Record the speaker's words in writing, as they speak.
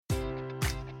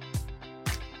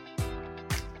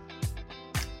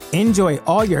Enjoy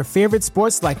all your favorite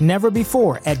sports like never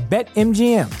before at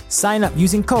BetMGM. Sign up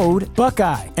using code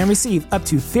Buckeye and receive up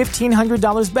to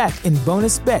 $1,500 back in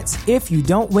bonus bets if you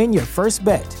don't win your first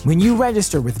bet. When you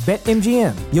register with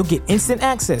BetMGM, you'll get instant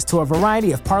access to a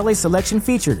variety of parlay selection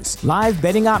features, live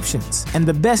betting options, and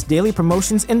the best daily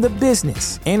promotions in the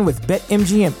business. And with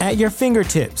BetMGM at your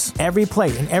fingertips, every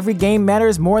play and every game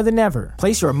matters more than ever.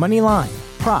 Place your money line,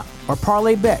 prop, or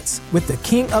parlay bets with the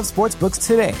king of sportsbooks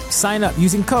today. Sign up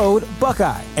using code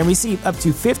Buckeye and receive up to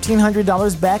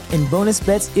 $1,500 back in bonus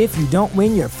bets if you don't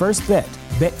win your first bet.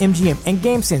 BetMGM and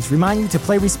GameSense remind you to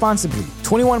play responsibly.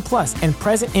 21 plus and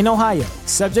present in Ohio,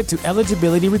 subject to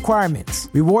eligibility requirements.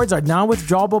 Rewards are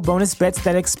non-withdrawable bonus bets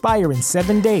that expire in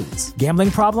 7 days. Gambling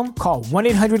problem? Call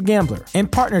 1-800-GAMBLER. In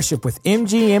partnership with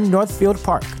MGM Northfield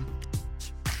Park.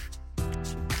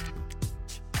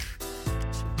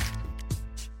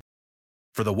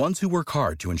 For the ones who work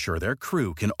hard to ensure their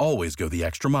crew can always go the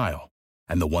extra mile,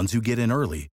 and the ones who get in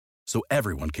early so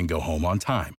everyone can go home on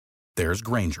time, there's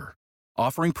Grainger,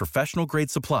 offering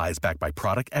professional-grade supplies backed by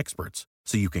product experts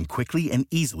so you can quickly and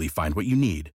easily find what you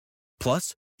need.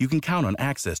 Plus, you can count on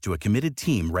access to a committed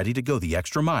team ready to go the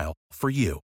extra mile for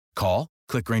you. Call,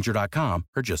 click Grainger.com,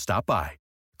 or just stop by.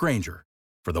 Grainger,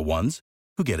 for the ones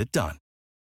who get it done.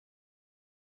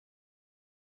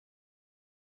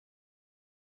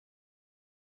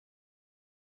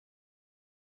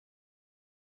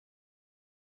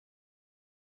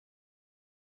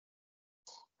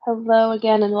 Hello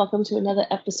again, and welcome to another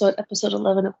episode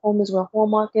 11 of Home is Where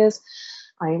Hallmark Is.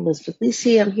 I am Elizabeth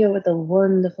Lisi. I'm here with the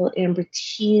wonderful Amber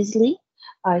Teasley.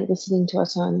 You're listening to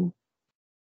us on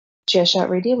Chairshot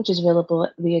Radio, which is available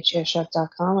via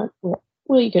chairshot.com,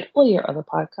 where you get all your other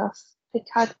podcasts.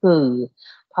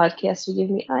 Podcasts,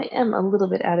 forgive me. I am a little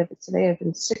bit out of it today. I've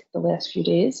been sick the last few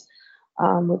days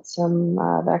with some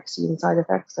vaccine side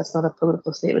effects. That's not a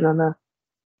political statement on the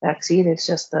vaccine. It's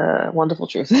just the wonderful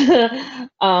truth.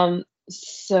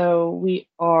 So we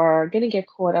are going to get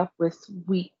caught up with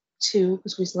week 2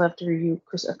 because we still have to review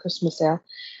a Christmas sale,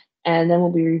 and then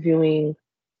we'll be reviewing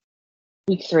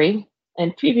week 3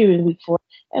 and previewing week 4.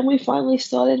 And we finally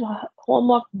started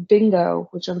Hallmark Bingo,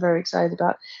 which I'm very excited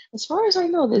about. As far as I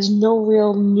know, there's no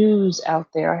real news out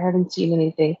there. I haven't seen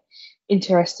anything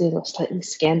interesting or slightly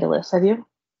scandalous. Have you?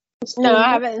 No, I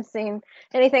haven't seen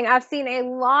anything. I've seen a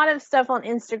lot of stuff on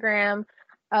Instagram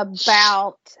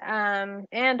about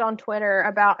and on Twitter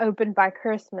about Open by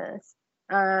Christmas.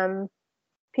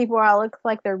 People look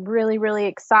like they're really, really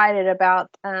excited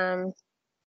about. Now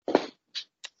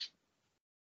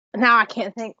I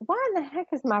can't think. Why in the heck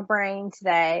is my brain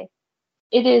today?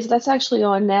 It is. That's actually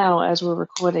on now as we're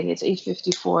recording. It's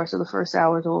 8:54, so the first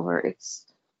hour is over. It's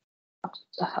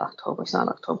October. It's not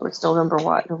October. It's November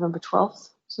what? November 12th.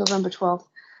 It's November 12th.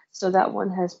 So that one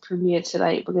has premiered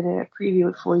tonight. We're going to preview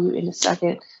it for you in a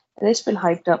second. And it's been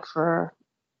hyped up for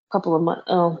a couple of months.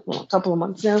 A couple of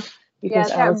months now. Because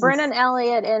it's got Brennan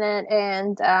Elliott in it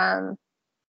and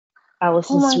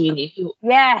Allison Sweeney.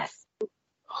 Yes.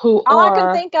 All I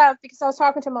can think of, because I was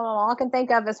talking to my mom, all I can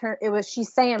think of is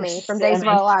she's Sammy from Days of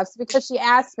Our Lives, because she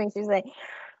asked me, she's like,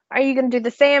 "Are you going to do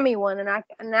the Sammy one?" And I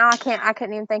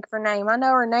couldn't even think of her name. I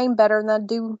know her name better than I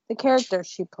do the character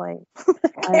she played.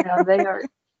 I know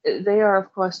they are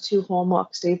of course 2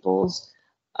 Hallmark staples.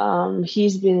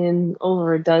 He's been in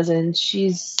over a dozen.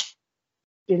 She's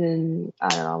been in, I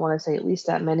don't know, I want to say at least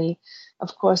that many.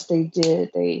 Of course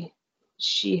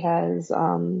she has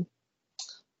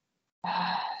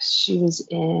she was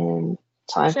in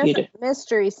Time for You to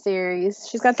mystery series.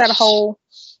 She's got that whole.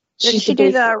 Did she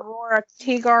do the Aurora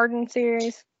Teagarden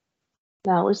series?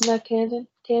 No, isn't that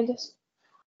Candace?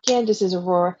 Candace is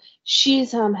Aurora.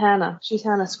 She's Hannah. She's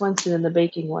Hannah Swenson in the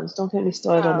baking ones. Don't get me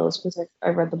started on those because I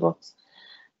read the books.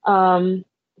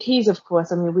 He's, of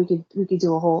course, I mean, we could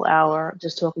do a whole hour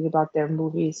just talking about their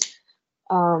movies.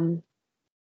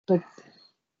 But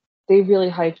they really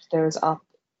hyped theirs up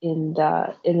in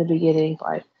the beginning,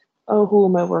 like, oh, who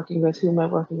am I working with?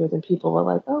 And people were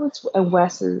like, oh, it's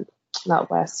not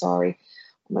Wes, sorry.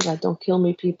 Oh my God, don't kill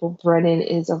me, people. Brennan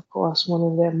is, of course, one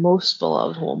of their most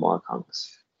beloved Hallmark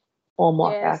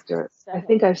actors. I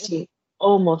think I've seen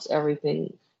almost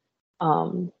everything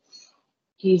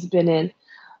he's been in.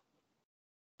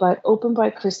 But Open by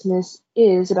Christmas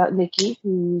is about Nikki,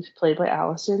 who's played by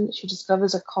Allison. She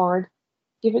discovers a card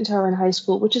given to her in high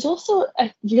school, which is also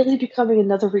really becoming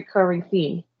another recurring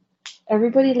theme.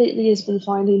 Everybody lately has been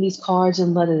finding these cards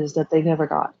and letters that they never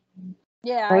got.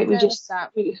 Yeah, right.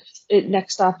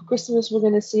 Next stop Christmas, we're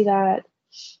going to see that.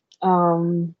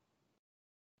 A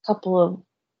couple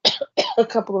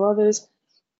of others.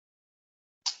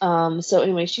 So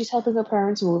anyway, she's helping her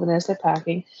parents move, and as they're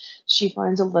packing, she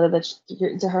finds a letter that's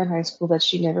written to her in high school that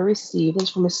she never received.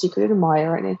 It's from a secret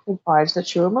admirer, and it confides the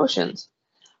true emotions.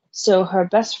 So her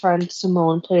best friend,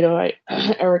 Simone, played by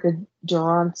Erica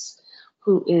Durance,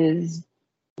 who is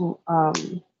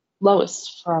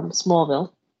Lois from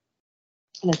Smallville,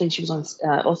 and I think she was on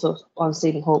also on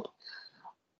Saving Hope.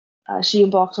 She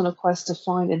embarks on a quest to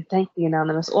find and thank the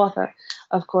anonymous author.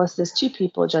 Of course, there's two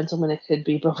people, gentlemen, it could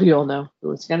be, but we all know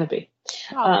who it's going to be.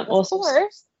 Of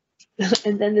course.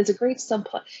 And then there's a great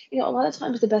subplot. A lot of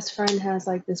times the best friend has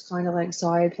like this kind of like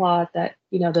side plot that,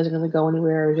 doesn't really go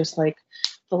anywhere, or just like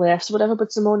the laughs, whatever.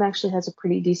 But Simone actually has a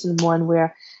pretty decent one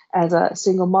where, as a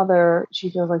single mother, she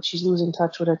feels like she's losing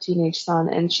touch with her teenage son,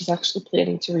 and she's actually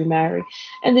planning to remarry.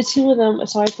 And the two of them,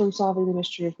 aside from solving the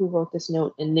mystery of who wrote this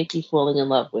note and Nikki falling in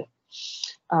love with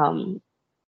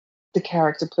the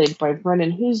character played by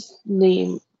Brennan, whose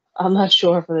name I'm not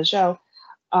sure for the show,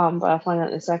 but I'll find out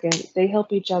in a second. They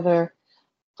help each other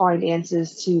find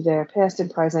answers to their past and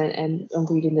present, and I'm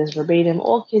reading this verbatim,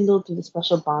 all kindled through the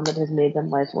special bond that has made them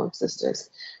lifelong sisters.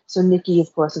 So Nikki,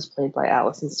 of course, is played by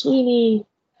Alison Sweeney.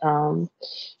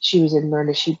 She was in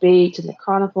Murder, She Baked and The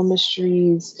Chronicle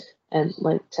Mysteries and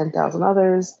like 10,000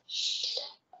 others.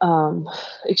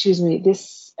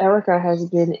 This Erica has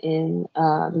been in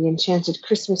The Enchanted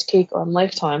Christmas Cake on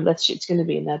Lifetime. It's going to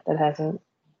be in that hasn't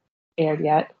aired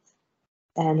yet.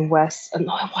 And Wes,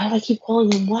 why do I keep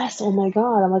calling him Wes? Oh my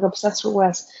God, I'm like obsessed with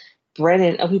Wes.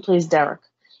 Brennan, he plays Derek.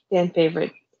 Fan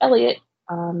favorite Elliot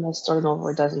has started over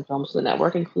a dozen films for the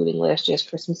network, including last year's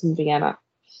Christmas in Vienna.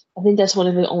 I think that's one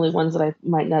of the only ones that I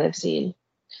might not have seen.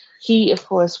 He, of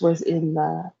course, was in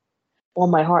the All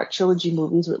My Heart trilogy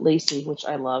movies with Lacey, which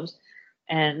I loved,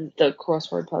 and the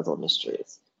Crossword Puzzle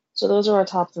Mysteries. So those are our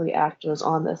top 3 actors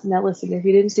on this. Now listen, if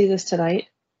you didn't see this tonight,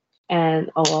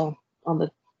 and on the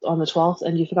 12th,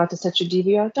 and you forgot to set your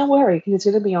DVR, don't worry, because it's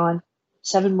going to be on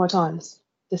 7 more times.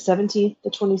 The 17th, the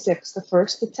 26th, the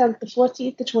 1st, the 10th, the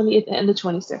 14th, the 28th, and the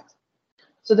 26th.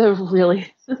 So they're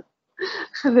really,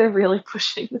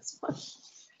 pushing this one.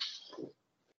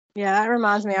 Yeah, that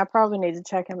reminds me, I probably need to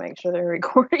check and make sure they're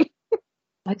recording.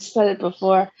 I said it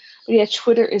before, but yeah,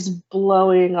 Twitter is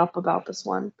blowing up about this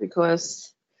one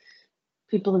because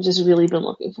people have just really been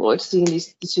looking forward to seeing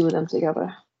the two of them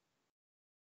together.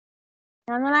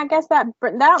 And then I guess that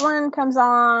one comes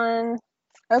on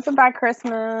Open by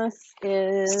Christmas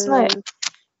is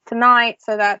tonight,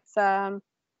 so that's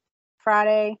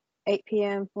Friday, 8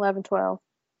 p.m., 11/12.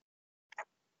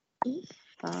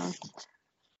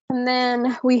 And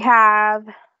then we have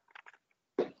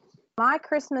My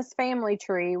Christmas Family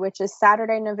Tree, which is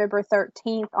Saturday, November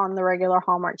 13th on the regular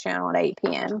Hallmark channel at 8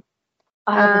 p.m.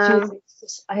 I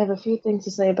have a few things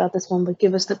to say about this one, but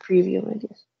give us the preview, I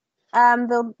guess.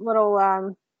 The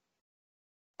little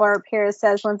blurb here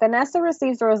says, when Vanessa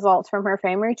receives the results from her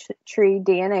family tree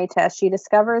DNA test, she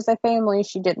discovers a family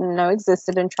she didn't know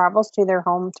existed and travels to their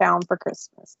hometown for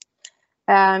Christmas.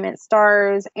 It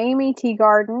stars Amy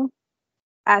Teagarden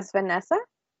as Vanessa,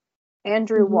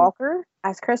 Andrew Walker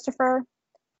as Christopher,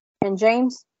 and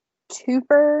James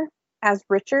Tupper as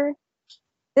Richard.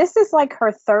 This is like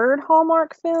her 3rd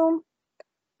Hallmark film,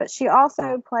 but she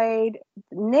also played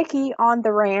Nikki on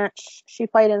The Ranch. She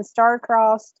played in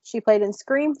Star-Crossed. She played in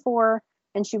Scream 4,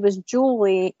 and she was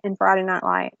Julie in Friday Night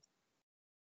Lights.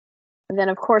 And then,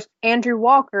 of course, Andrew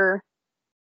Walker.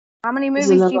 How many movies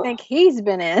do you think he's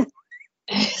been in?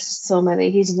 So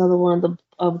many. He's another one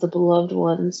of the beloved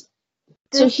ones.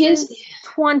 So his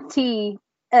 20th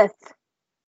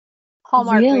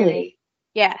Hallmark movie.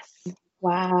 Yes.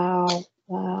 Wow.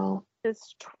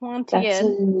 His 20th. That's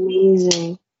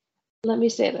amazing. Let me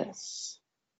say this.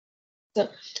 So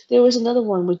there was another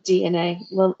one with DNA.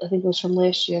 Well, I think it was from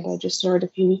last year, but I just saw it a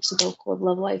few weeks ago, called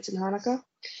Love Lights and Hanukkah.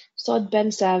 Saw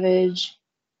Ben Savage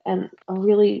and a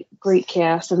really great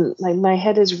cast. And my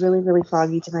head is really, really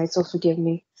foggy tonight, so forgive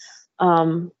me.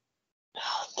 The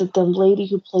lady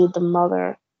who played the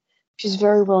mother, she's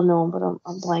very well known, but I'm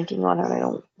blanking on her, and I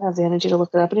don't have the energy to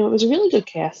look it up. Anyway, it was a really good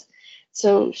cast.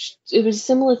 So it was a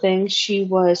similar thing.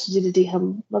 Her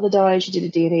mother died. She did a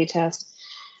DNA test.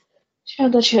 She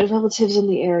found out she had relatives in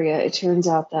the area. It turns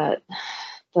out that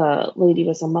the lady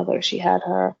was a mother. She had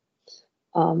her,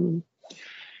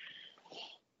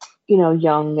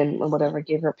 young and whatever,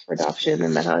 gave her up for adoption,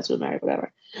 and met her husband, married,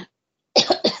 whatever.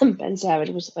 Ben Savage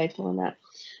was delightful in that.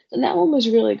 And that one was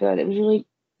really good. It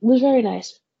was very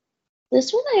nice.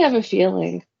 This one, I have a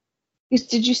feeling.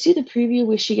 Did you see the preview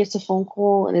where she gets a phone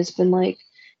call and it's been like,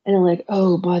 and they're like,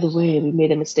 oh, by the way, we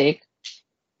made a mistake?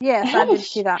 Yes, I did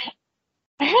see that.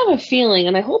 I have a feeling,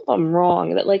 and I hope I'm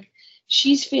wrong, that like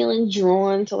she's feeling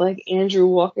drawn to like Andrew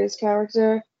Walker's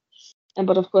character,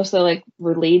 but of course they're like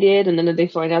related, and then they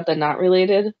find out they're not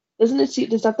related. Doesn't it see?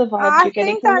 Is that the vibe you're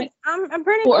getting from it? I'm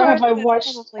pretty or close. Have I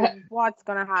watched? What's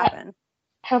gonna happen?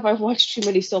 Have I watched too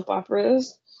many soap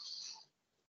operas?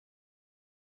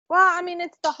 Well, I mean,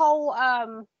 it's the whole. I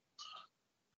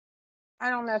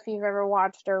don't know if you've ever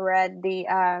watched or read the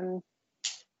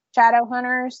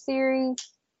Shadowhunters series.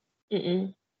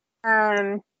 Mm-mm.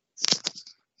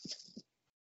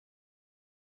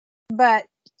 But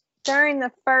during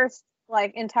the first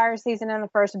like entire season in the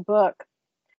first book,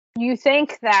 you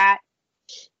think that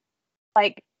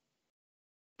like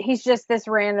he's just this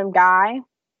random guy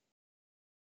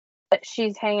that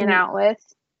she's hanging out with,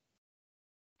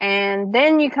 and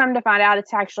then you come to find out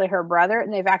it's actually her brother,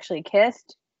 and they've actually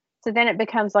kissed. So then it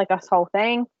becomes like this whole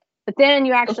thing. But then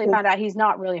you actually find out he's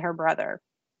not really her brother.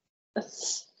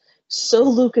 So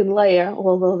Luke and Leia,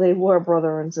 although they were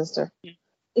brother and sister.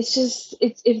 It's just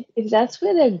if that's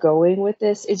where they're going with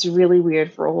this, it's really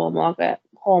weird for a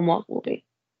Hallmark movie.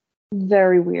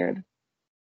 Very weird.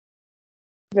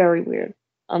 Very weird.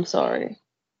 I'm sorry.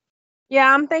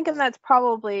 Yeah, I'm thinking that's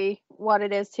probably what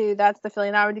it is too. That's the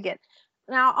feeling I would get.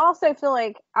 Now, I also feel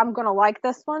like I'm gonna like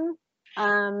this one.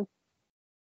 I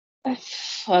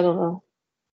don't know.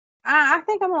 I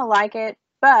think I'm gonna like it,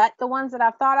 but the ones that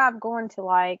I thought I'm going to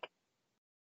like,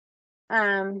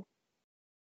 I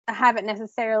haven't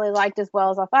necessarily liked as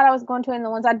well as I thought I was going to, and the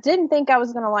ones I didn't think I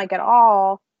was going to like at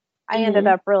all, I ended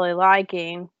up really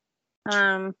liking.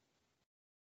 But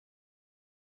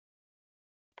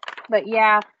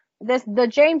yeah, the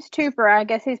James Tooper, I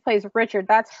guess he plays Richard.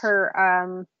 That's her.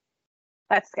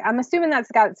 I'm assuming that's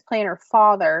the guy that's playing her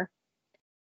father.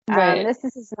 Right. This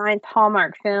is his 9th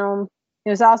Hallmark film. It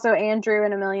was also Andrew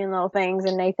in A Million Little Things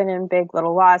and Nathan in Big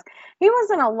Little Lies. He was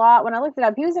in a lot, when I looked it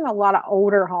up, he was in a lot of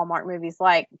older Hallmark movies,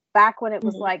 like back when it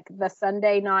was like the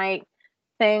Sunday night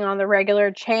thing on the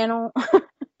regular channel. I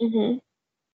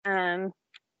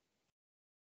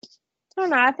don't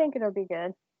know, I think it'll be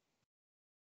good.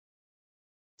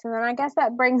 So then I guess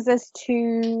that brings us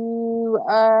to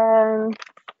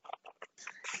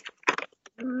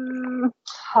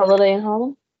Holiday in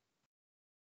Harlem?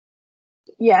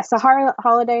 Yes, a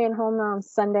Holiday in Home on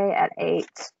Sunday at 8.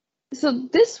 So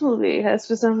this movie has,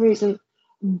 for some reason,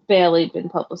 barely been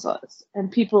publicized,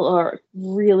 and people are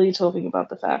really talking about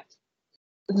the fact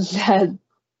that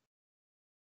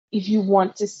if you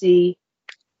want to see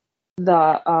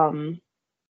the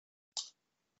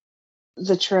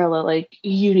trailer, like,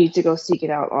 you need to go seek it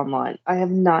out online. I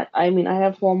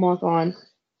have Hallmark on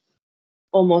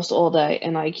almost all day,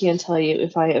 and I can't tell you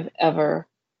if I have ever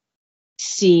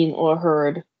seen or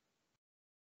heard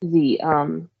the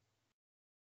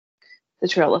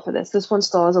trailer for this. This one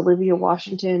stars Olivia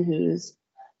Washington, who's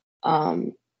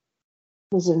was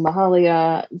in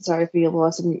Mahalia, Sorry for Your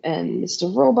Loss, and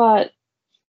Mr. Robot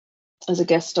as a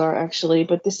guest star, actually.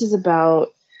 But this is about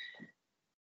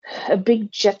a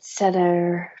big jet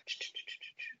setter.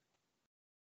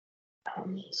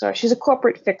 She's a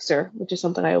corporate fixer, which is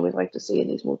something I always like to see in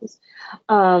these movies.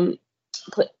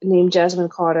 Named Jasmine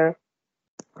Carter,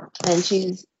 and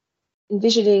she's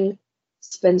envisioning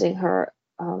spending her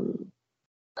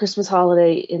Christmas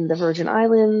holiday in the Virgin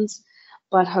Islands,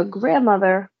 but her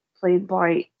grandmother, played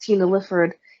by Tina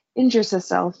Lifford, injures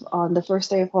herself on the first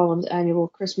day of Harlem's annual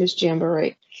Christmas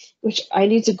Jamboree, which I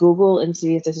need to Google and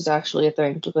see if this is actually a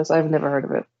thing, because I've never heard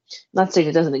of it. I'm not saying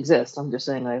it doesn't exist, I'm just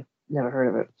saying I've never heard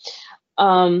of it.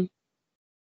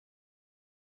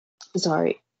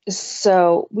 Sorry.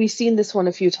 So we've seen this one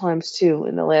a few times too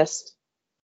in the last.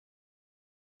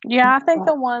 Yeah, I think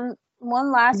the one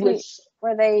last week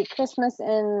where they Christmas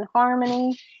in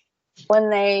Harmony, when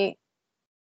they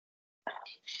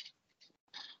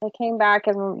came back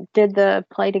and did the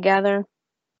play together.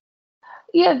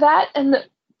 Yeah, that and the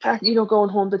fact, going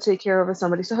home to take care of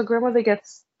somebody. So her grandmother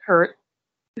gets hurt.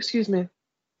 Excuse me.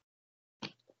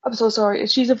 I'm so sorry.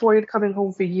 She's avoided coming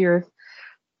home for years.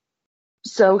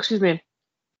 So, excuse me.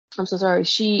 I'm so sorry.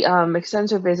 She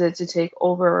extends her visit to take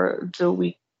over the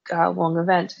week-long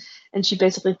event, and she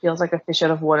basically feels like a fish out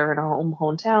of water in her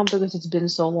hometown because it's been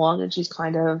so long, and she's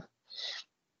kind of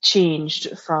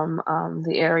changed from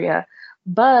the area.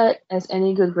 But as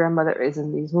any good grandmother is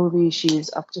in these movies,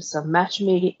 she's up to some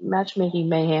matchmaking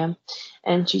mayhem,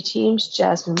 and she teams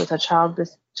Jasmine with her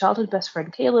childhood best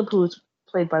friend Caleb, who's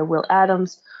played by Will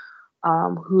Adams,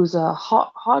 who's a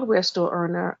hardware store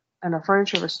owner and a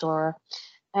furniture restorer.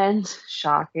 And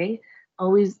shocking,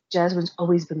 Jasmine's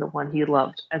always been the one he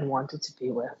loved and wanted to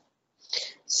be with.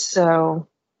 So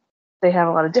they have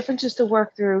a lot of differences to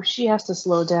work through. She has to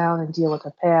slow down and deal with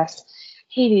her past.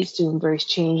 he needs to embrace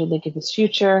change and think of his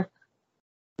future.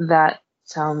 That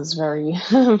sounds very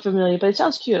familiar, but it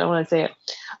sounds cute. I want to say it.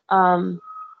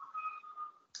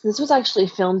 This was actually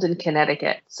filmed in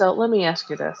Connecticut. So let me ask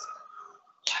you this.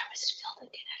 Why was it filmed in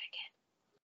Connecticut?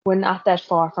 We're not that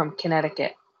far from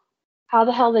Connecticut. How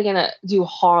the hell are they going to do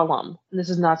Harlem? And this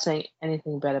is not saying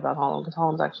anything bad about Harlem, because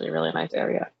Harlem's actually a really nice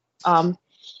area.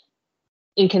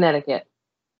 In Connecticut.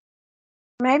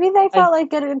 Maybe they felt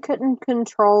like it couldn't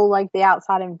control like the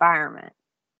outside environment.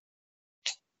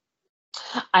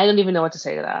 I don't even know what to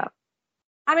say to that.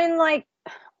 I mean, like,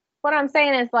 what I'm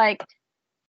saying is like,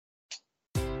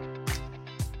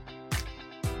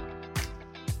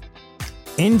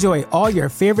 Enjoy all your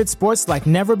favorite sports like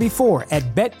never before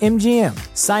at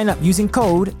BetMGM. Sign up using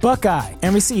code Buckeye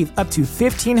and receive up to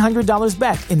 $1,500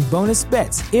 back in bonus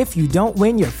bets if you don't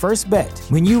win your first bet.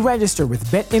 When you register with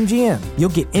BetMGM, you'll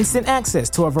get instant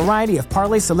access to a variety of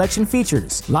parlay selection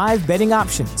features, live betting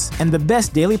options, and the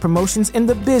best daily promotions in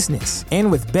the business.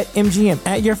 And with BetMGM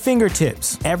at your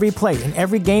fingertips, every play and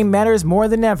every game matters more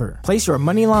than ever. Place your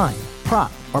money line,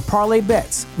 prop, or parlay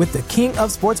bets with the king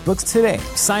of sportsbooks today.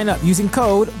 Sign up using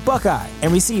code Buckeye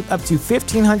and receive up to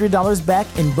 $1,500 back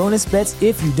in bonus bets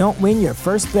if you don't win your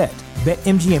first bet.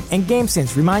 BetMGM and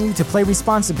GameSense remind you to play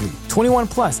responsibly. 21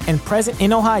 plus and present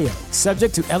in Ohio,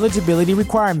 subject to eligibility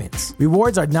requirements.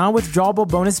 Rewards are non-withdrawable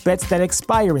bonus bets that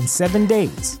expire in 7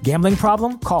 days. Gambling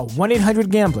problem? Call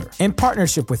 1-800-GAMBLER in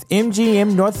partnership with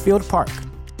MGM Northfield Park.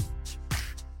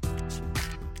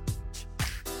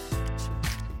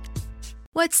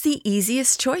 What's the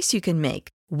easiest choice you can make?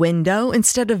 Window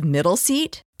instead of middle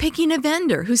seat? Picking a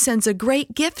vendor who sends a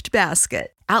great gift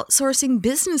basket? Outsourcing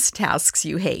business tasks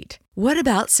you hate? What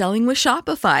about selling with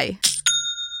Shopify?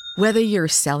 Whether you're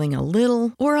selling a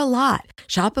little or a lot,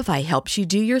 Shopify helps you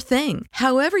do your thing,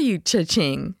 however you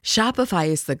cha-ching. Shopify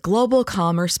is the global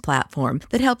commerce platform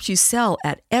that helps you sell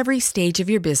at every stage of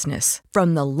your business.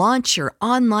 From the launch your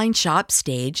online shop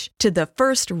stage to the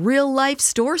first real-life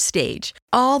store stage,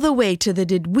 all the way to the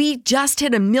did we just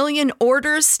hit 1 million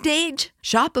orders stage.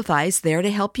 Shopify's there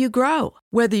to help you grow.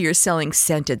 Whether you're selling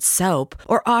scented soap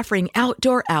or offering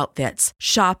outdoor outfits,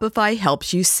 Shopify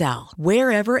helps you sell.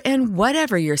 Wherever and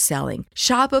whatever you're selling,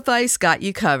 Shopify's got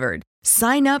you covered.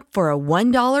 Sign up for a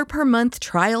 $1 per month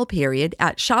trial period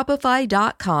at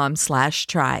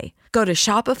shopify.com/try. Go to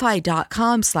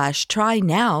shopify.com/try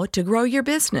now to grow your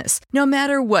business, no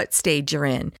matter what stage you're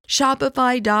in.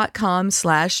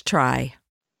 Shopify.com/try.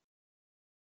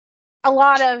 A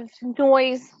lot of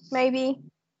noise, maybe.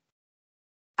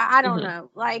 I don't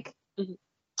know. Like,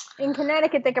 in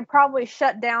Connecticut, they could probably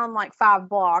shut down like 5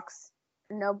 blocks.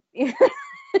 No, you're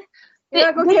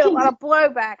not going to get a lot of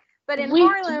blowback. But in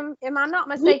Harlem, am I not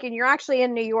mistaken, you're actually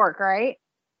in New York, right?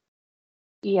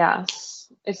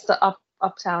 Yes. It's the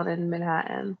uptown in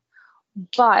Manhattan.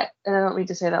 But, and I don't mean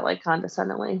to say that like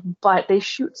condescendingly, but they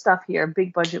shoot stuff here,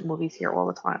 big budget movies here all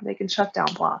the time. They can shut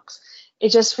down blocks.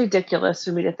 It's just ridiculous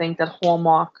for me to think that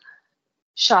Hallmark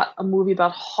shot a movie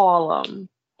about Harlem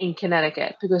in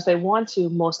Connecticut because they want to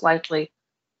most likely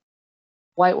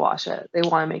whitewash it. They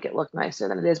want to make it look nicer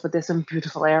than it is, but there's some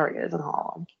beautiful areas in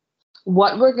Harlem.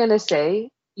 What we're going to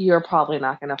say, you're probably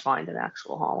not going to find in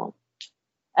actual Harlem.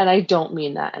 And I don't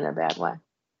mean that in a bad way.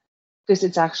 Because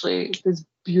it's actually, there's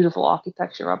beautiful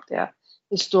architecture up there.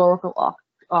 Historical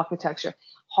architecture.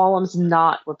 Harlem's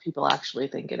not what people actually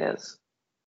think it is.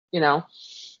 You know?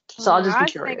 So I'll just be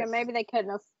curious. Thinking maybe they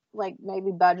couldn't have, like,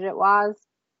 maybe budget-wise.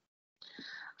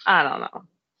 I don't know.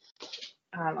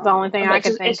 It's the only thing I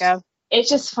can think of. It's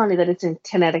just funny that it's in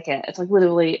Connecticut. It's like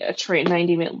literally a train,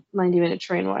 90-minute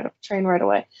train right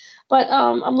away. But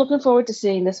I'm looking forward to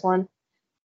seeing this one.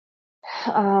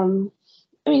 I mean,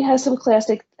 it has some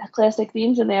classic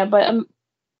themes in there, but I'm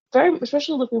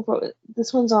especially looking forward.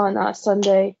 This one's on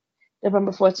Sunday,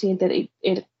 November 14th at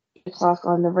 8 o'clock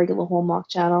on the regular Hallmark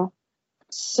channel.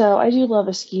 So I do love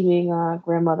a scheming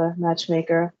grandmother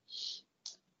matchmaker.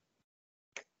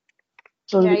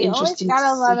 So it'll be interesting. You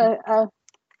always gotta love a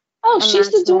she's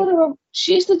the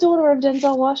daughter of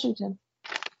Denzel Washington.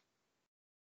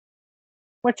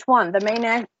 Which one? The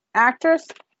main actress?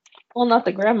 Well, not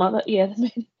the grandmother. Yeah, the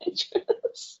main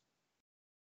actress.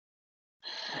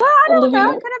 Well, I don't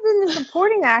know. It could have been the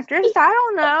supporting actress. I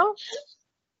don't know.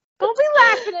 Don't be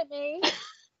laughing at me.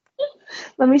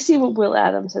 Let me see what Will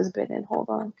Adams has been in. Hold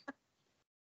on.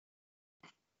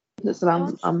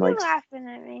 Listen, I'm like laughing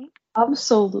at me. I'm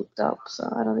so looped up, so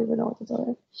I don't even know what to tell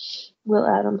you. Will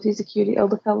Adams, he's a cutie. Oh,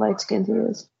 look how light-skinned he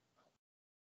is.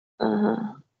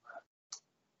 On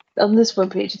this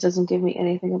webpage, it doesn't give me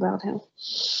anything about him.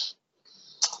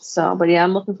 So, but yeah,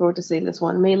 I'm looking forward to seeing this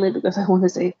one, mainly because I want to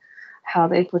see how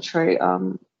they portray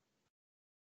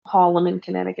Harlem in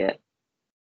Connecticut.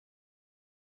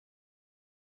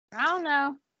 I don't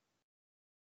know.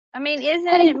 I mean, isn't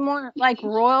it more like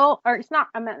rural, or it's not?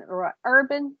 I meant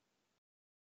urban.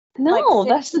 No, like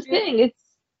that's the thing. It's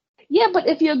but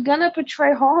if you're gonna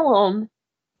portray Harlem,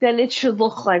 then it should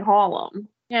look like Harlem.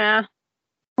 Yeah.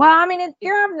 Well, I mean,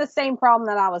 you're having the same problem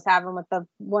that I was having with the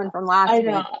one from last week.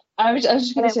 I know. I was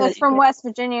just gonna say it was from West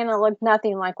Virginia, and it looked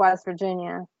nothing like West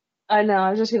Virginia. I know. I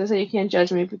was just gonna say you can't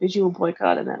judge me because you were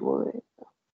boycotting that movie.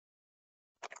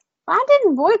 I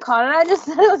didn't boycott it. I just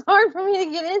said it was hard for me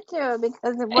to get into it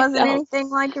because it wasn't anything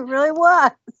like it really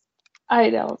was. I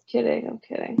know. I'm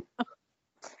kidding.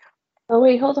 Oh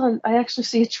wait, hold on. I actually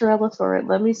see a trailer for it.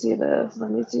 Let me see this.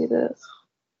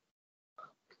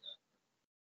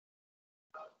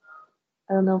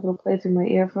 I don't know if it'll play through my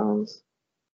earphones.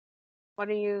 What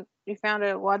do you found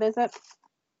it? What is it?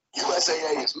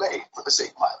 USAA is made for the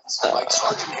safe pilots, like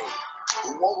Sergeant Hayes,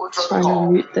 who won't return trying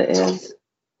to mute the ads.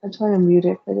 I'm trying to mute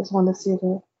it. I just want to see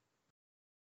the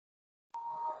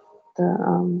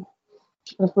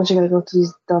of course you gotta go to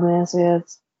these dumbass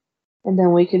ads, and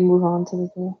then we can move on to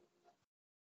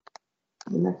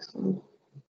the next one.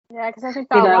 Yeah, because I think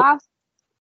that last.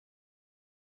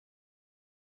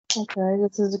 Okay,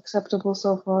 this is acceptable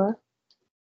so far.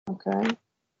 Okay.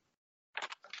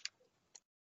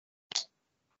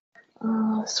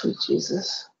 Oh, sweet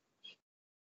Jesus.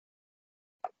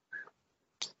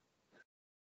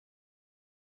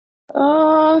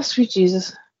 Oh, sweet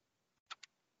Jesus.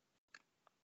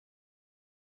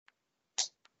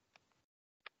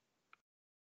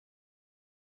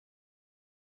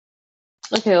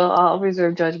 Okay, well, I'll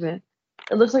reserve judgment.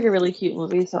 It looks like a really cute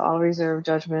movie, so I'll reserve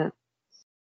judgment.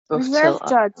 Reserve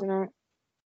judgment.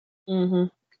 Mm-hmm.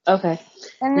 Okay.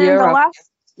 And then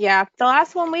the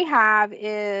last one we have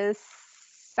is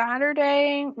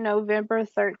Saturday, November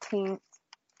 13th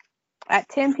at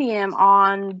 10 p.m.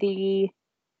 on the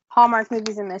Hallmark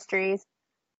Movies and Mysteries.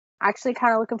 Actually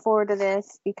kind of looking forward to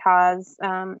this because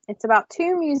it's about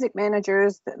two music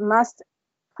managers that must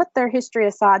put their history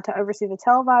aside to oversee the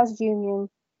televised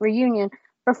reunion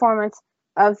performance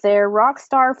of their rock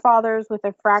star fathers with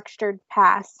a fractured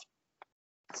past.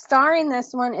 Starring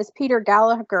this one is Peter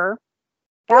Gallagher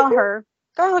as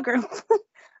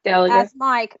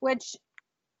Mike, which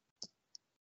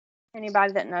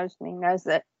anybody that knows me knows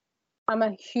that I'm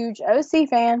a huge OC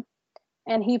fan,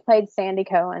 and he played Sandy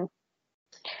Cohen.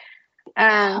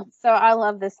 So I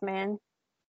love this man.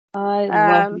 I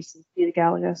love you, Peter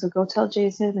Gallagher. So go tell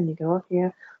Jason when you go up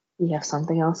here, we have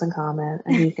something else in common,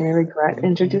 and he's gonna regret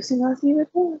introducing us even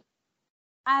more.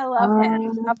 I love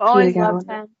him. I've always loved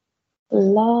him.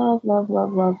 Love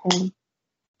him.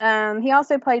 He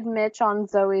also played Mitch on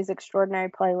Zoe's Extraordinary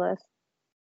Playlist.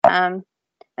 And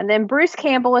then Bruce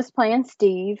Campbell is playing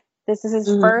Steve. This is his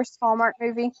first Hallmark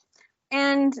movie,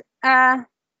 and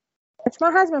which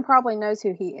my husband probably knows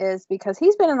who he is because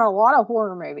he's been in a lot of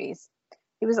horror movies.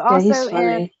 He was also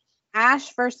in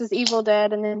Ash vs. Evil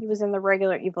Dead, and then he was in the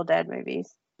regular Evil Dead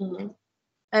movies. Mm-hmm.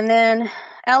 And then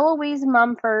Eloise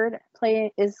Mumford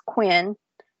is Quinn.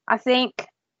 I think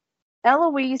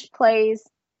Eloise plays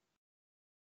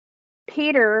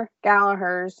Peter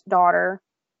Gallagher's daughter,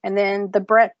 and then the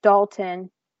Brett Dalton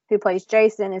who plays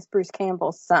Jason is Bruce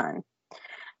Campbell's son.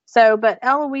 So, but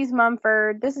Eloise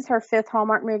Mumford, this is her 5th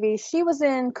Hallmark movie. She was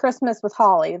in Christmas with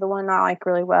Holly, the one I like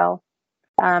really well.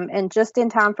 And Just in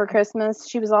Time for Christmas.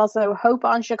 She was also Hope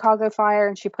on Chicago Fire,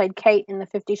 and she played Kate in the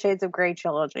 50 Shades of Grey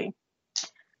trilogy.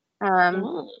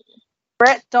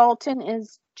 Brett Dalton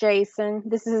is Jason.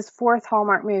 This is his 4th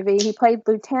Hallmark movie. He played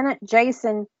Lieutenant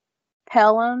Jason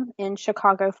Pelham in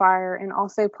Chicago Fire, and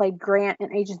also played Grant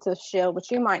in Agents of S.H.I.E.L.D., which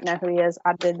you might know who he is.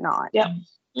 I did not. Yep.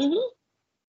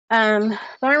 Mm-hmm. The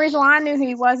only reason why I knew who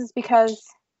he was is because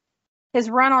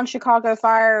his run on Chicago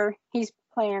Fire, he's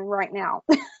playing right now.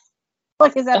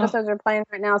 Like his episodes are playing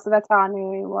right now, so that's how I knew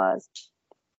who he was.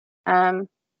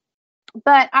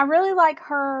 But I really like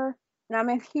her, and I'm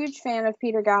a huge fan of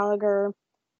Peter Gallagher.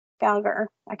 I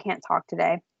can't talk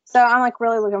today. So I'm like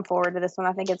really looking forward to this one.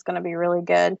 I think it's going to be really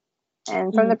good.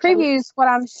 And from the previews, what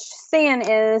I'm seeing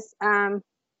is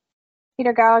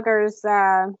Peter Gallagher's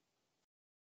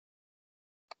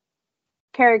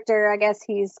character. I guess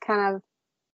he's kind of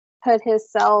put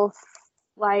himself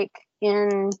like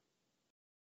in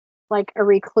like a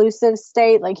reclusive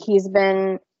state. Like he's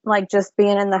been like just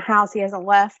being in the house. He hasn't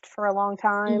left for a long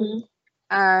time.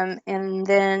 And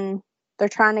then they're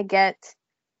trying to get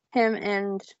him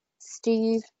and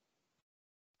Steve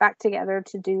back together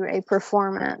to do a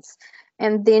performance.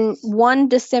 And then One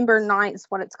December Night is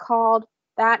what it's called.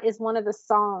 that is one of the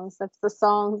songs. That's the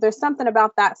song. There's something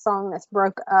about that song that's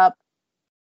broke up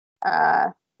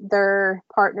their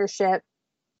partnership.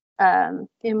 In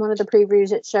one of the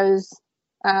previews, it shows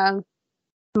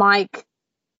Mike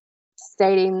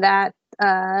stating that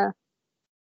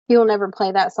he'll never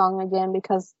play that song again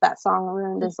because that song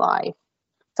ruined his life.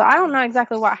 So I don't know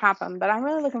exactly what happened, but I'm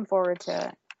really looking forward to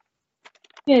it.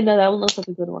 Yeah, no, that one looks like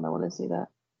a good one. I want to see that.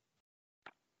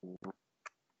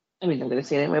 I mean, I'm going to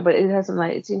see it anyway, but it has some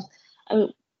it seems,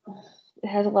 it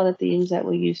has a lot of themes that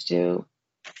we're used to.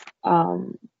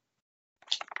 And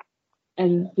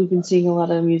we've been seeing a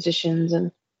lot of musicians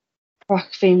and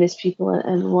rock famous people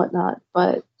and whatnot,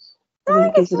 but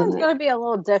I think it's going to be a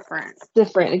little different.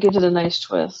 It gives it a nice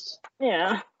twist.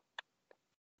 Yeah.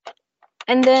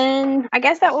 And then I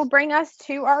guess that will bring us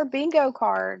to our bingo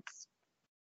cards.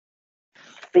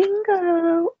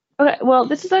 Bingo. Okay, well,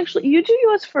 this is actually, you do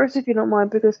yours first if you don't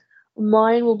mind, because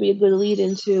mine will be a good lead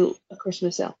into a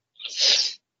Christmas sale.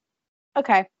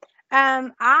 Okay.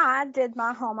 I did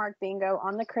my Hallmark bingo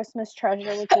on the Christmas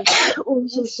Treasure,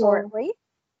 which is shortly.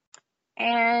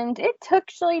 And it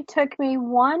actually took me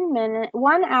 1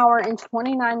 hour and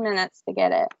 29 minutes to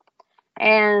get it.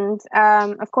 And,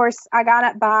 of course, I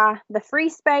got it by the free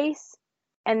space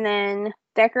and then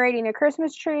decorating a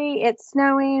Christmas tree, it's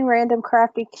snowing, random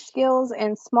crafty skills,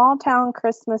 and small town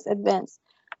Christmas events.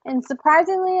 And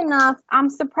surprisingly enough, I'm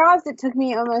surprised it took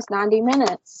me almost 90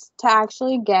 minutes to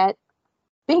actually get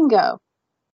bingo.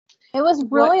 It was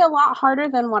really a lot harder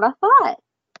than what I thought.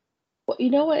 Well, you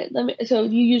know what? So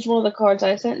you used one of the cards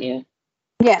I sent you?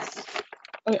 Yes.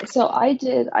 Okay, so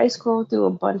I scrolled through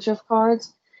a bunch of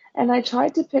cards, and I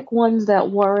tried to pick ones that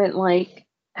weren't like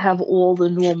have all the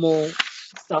normal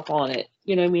stuff on it.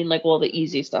 You know what I mean? Like all the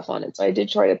easy stuff on it. So I did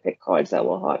try to pick cards that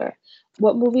were harder.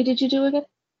 What movie did you do again?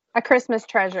 A Christmas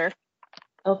Treasure.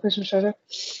 Oh, Christmas Treasure.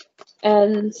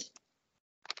 And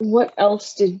what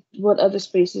other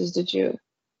spaces did you?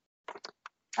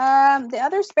 The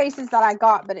other spaces that I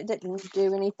got, but it didn't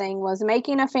do anything, was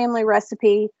making a family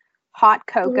recipe, hot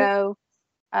cocoa,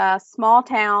 small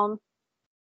town,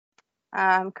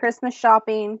 Christmas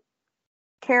shopping,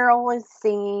 Carol is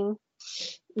singing,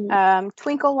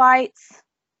 twinkle lights,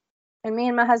 and me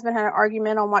and my husband had an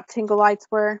argument on what twinkle lights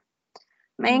were.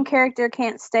 Main character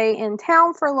can't stay in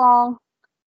town for long,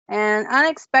 and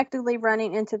unexpectedly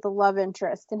running into the love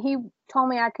interest. And he told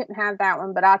me I couldn't have that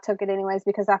one, but I took it anyways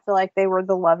because I feel like they were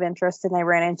the love interest and they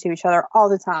ran into each other all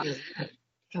the time.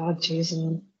 God,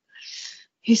 Jason.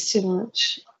 He's too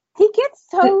much. He gets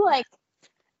so,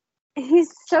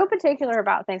 he's so particular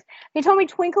about things. He told me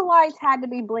twinkle lights had to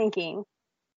be blinking.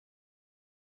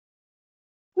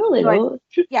 No, they don't.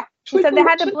 Yeah. He said they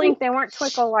had to blink. They weren't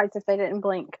twinkle lights if they didn't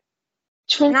blink.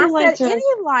 And I said,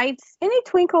 any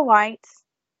twinkle lights,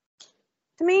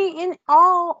 to me, in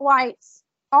all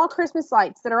Christmas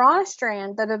lights that are on a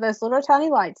strand, that are those little tiny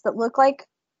lights that look like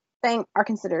they are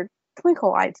considered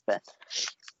twinkle lights, but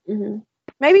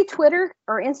maybe Twitter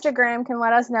or Instagram can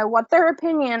let us know what their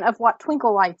opinion of what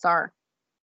twinkle lights are,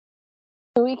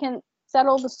 so we can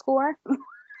settle the score.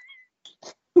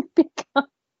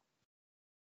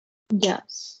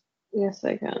 Yes,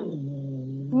 I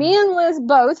can. Me and Liz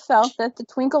both felt that the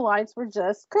twinkle lights were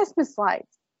just Christmas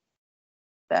lights.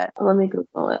 But let me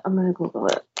Google it. I'm gonna Google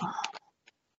it.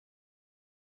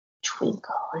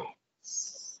 Twinkle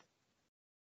lights.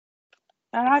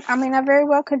 I mean, I very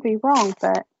well could be wrong,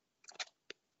 but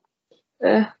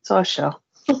it's our show.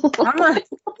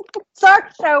 It's our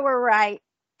show. We're right.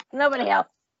 Nobody else.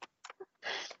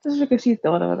 Just because you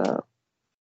thought of it up.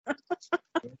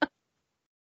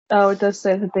 Oh, it does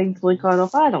say the thing blink on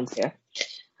off. I don't care.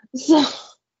 So,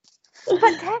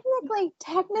 but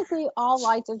technically, all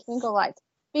lights are twinkle lights,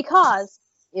 because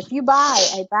if you buy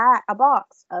a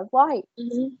box of lights,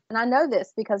 and I know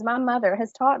this because my mother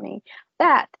has taught me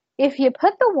that if you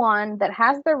put the one that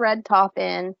has the red top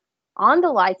on the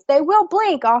lights, they will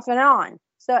blink off and on.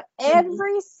 So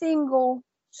every single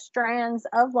strands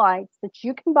of lights that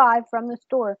you can buy from the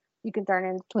store, you can turn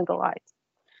into twinkle lights.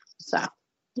 So.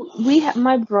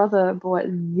 My brother bought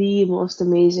the most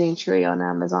amazing tree on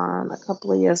Amazon a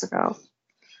couple of years ago,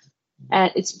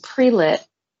 and it's pre-lit,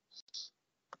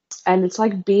 and it's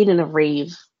like being in a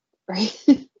rave, right?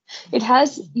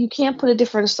 You can't put a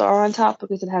different star on top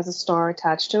because it has a star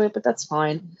attached to it, but that's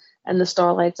fine, and the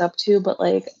star lights up too. But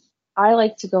I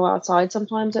like to go outside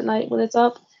sometimes at night when it's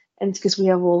up, and because we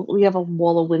have a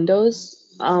wall of windows,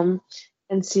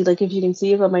 and see if you can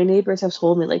see it. But my neighbors have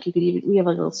told me we have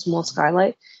a little small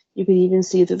skylight. You can even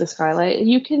see through the skylight, and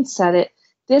you can set it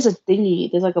there's a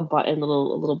thingy, there's like a button, a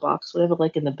little box, whatever,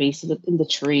 like in the base of in the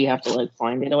tree. You have to like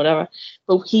find it or whatever.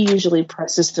 But he usually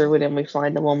presses through it, and we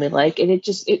find the one we like, and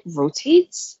it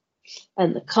rotates,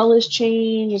 and the colors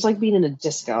change. It's like being in a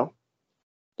disco.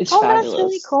 It's fabulous. That's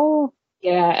really cool.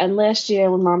 Yeah, and last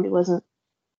year when Mommy wasn't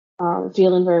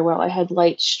feeling very well, I had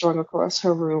lights strung across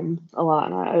her room a lot,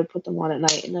 and I would put them on at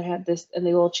night, and I had this, and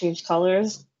they all changed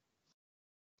colors.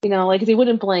 You know, like they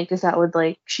wouldn't blink, because that would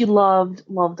like she loved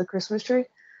the Christmas tree,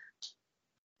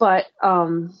 but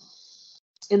in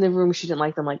the room she didn't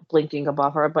like them like blinking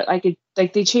above her. But I could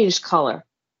like they changed color,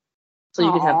 so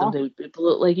you could have them do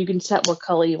blue, like you can set what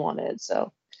color you wanted.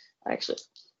 So actually,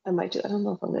 I might do. I don't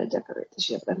know if I'm gonna decorate this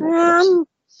year, but I might.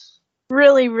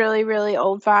 Really, really, really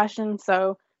old fashioned.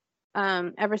 So,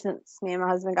 ever since me and my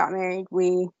husband got married,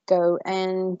 we go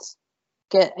and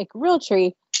get a real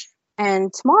tree.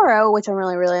 And tomorrow, which I'm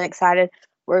really, really excited,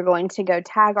 we're going to go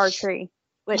tag our tree.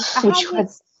 Which I had to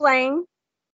explain.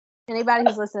 Anybody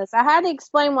who's listening to this, I had to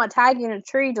explain what tagging a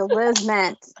tree to Liz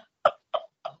meant. I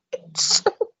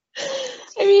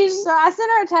mean, so I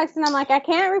sent her a text and I'm like, I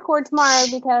can't record tomorrow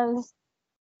because,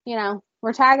 you know,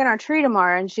 we're tagging our tree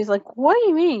tomorrow. And she's like, what do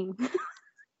you mean?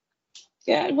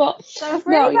 Yeah, well. So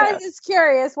for anybody that's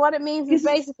curious, what it means is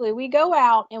basically we go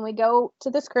out and we go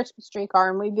to this Christmas tree car,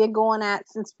 and we've been going at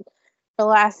since the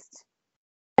last,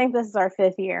 I think this is our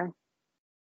 5th year.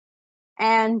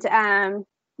 And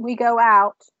we go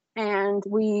out and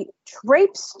we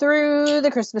traipse through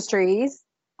the Christmas trees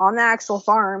on the actual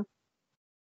farm.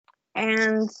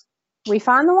 And we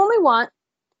find the one we want,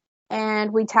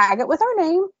 and we tag it with our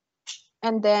name,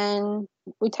 and then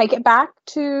we take it back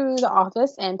to the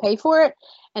office and pay for it,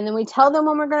 and then we tell them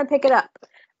when we're going to pick it up.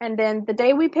 And then the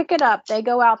day we pick it up, they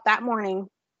go out that morning,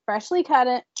 freshly cut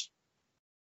it,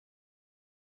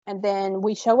 and then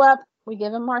we show up, we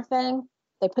give them our thing,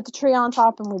 they put the tree on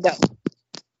top, and we go.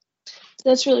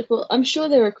 That's really cool. I'm sure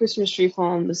there are Christmas tree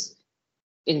farms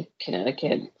in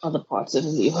Connecticut, other parts of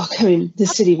New York. I mean, the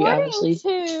city, we obviously.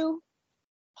 To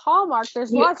Hallmark,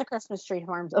 there's lots of Christmas tree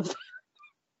farms up there.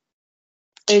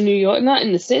 In New York, not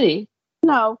in the city.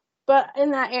 No, but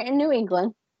in New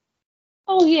England.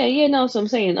 Oh yeah, no. So I'm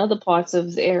saying other parts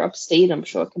of the air upstate. I'm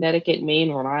sure Connecticut,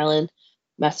 Maine, Rhode Island,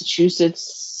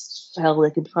 Massachusetts. Hell,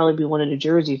 it could probably be one in New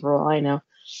Jersey for all I know.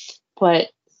 But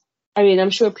I mean, I'm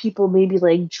sure people maybe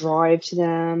like drive to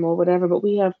them or whatever. But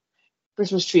we have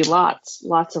Christmas tree lots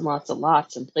and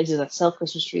lots, and places that sell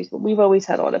Christmas trees. But we've always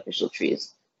had artificial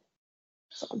trees.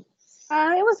 So.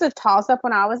 It was a toss-up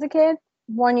when I was a kid.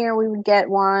 One year we would get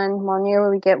one year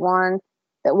we would get one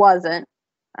that wasn't.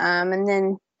 And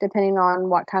then depending on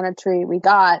what kind of tree we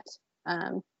got.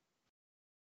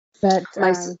 But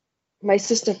my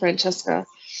sister Francesca,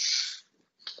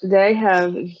 they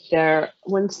have their,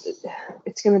 once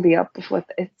it's going to be up before,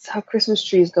 it's her Christmas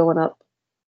tree is going up.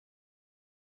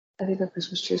 I think her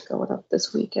Christmas tree is going up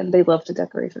this weekend. They love to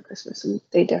decorate for Christmas, and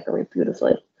they decorate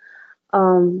beautifully.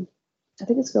 I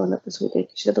think it's going up this weekend.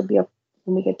 It'll be up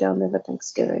when we get down there for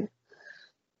Thanksgiving.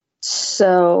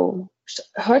 So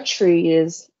her tree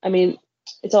is, I mean,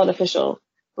 it's artificial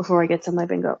before I get to my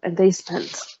bingo. And they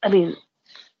spent, I mean,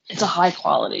 it's a high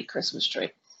quality Christmas tree.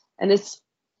 And it's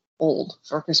old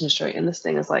for a Christmas tree. And this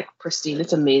thing is like pristine.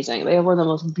 It's amazing. They have one of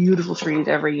the most beautiful trees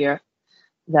every year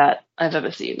that I've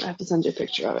ever seen. I have to send you a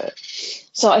picture of it.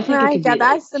 So I think it could be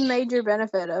that's the major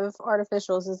benefit of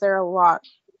artificials, is they're a lot,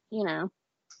 you know,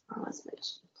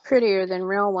 prettier than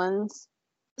real ones.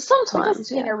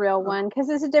 Sometimes get a real one because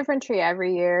it's a different tree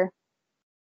every year.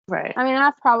 Right. I mean,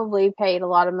 I've probably paid a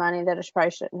lot of money that I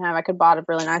probably shouldn't have. I could have bought a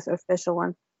really nice official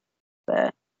one,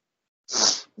 but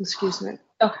excuse me.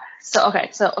 Okay,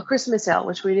 so A Christmas Sale,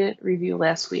 which we didn't review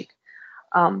last week,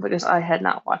 because I had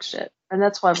not watched it, and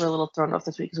that's why we're a little thrown off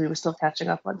this week, because we were still catching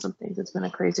up on some things. It's been a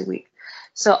crazy week.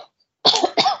 So,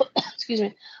 excuse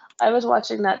me, I was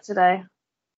watching that today,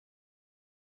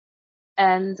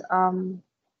 and I'm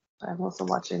also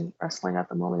watching wrestling at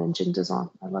the moment, and Jinder's on.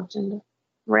 I love Jinder.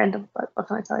 Random, but what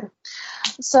can I tell you?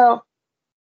 So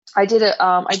I did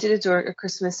it during a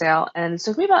Christmas sale, and it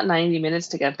took me about 90 minutes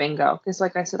to get bingo. Because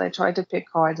like I said, I tried to pick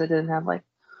cards that didn't have like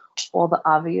all the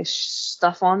obvious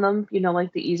stuff on them, you know,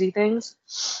 like the easy things.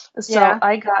 So yeah.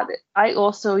 I got it. I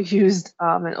also used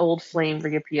an old flame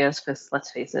reappears, because let's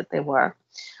face it, they were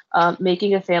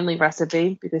making a family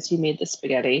recipe, because he made the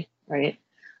spaghetti, right?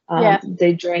 Yeah.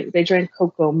 They drank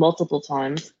cocoa multiple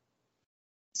times.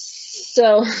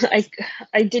 So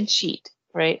I did cheat,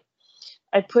 right?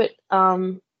 I put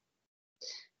a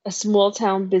small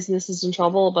town business is in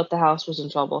trouble, but the house was in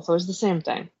trouble. So it was the same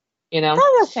thing, you know?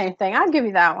 It's the same thing. I'll give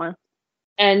you that one.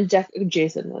 And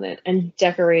Jason won it. And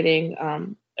decorating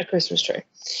a Christmas tree.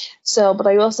 So, but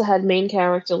I also had main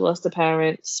character lost a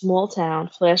parent, small town,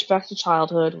 flashback to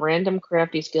childhood, random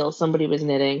crafty skills somebody was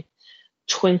knitting,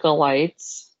 twinkle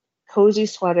lights, cozy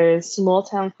sweaters, small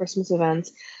town Christmas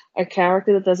events, a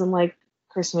character that doesn't like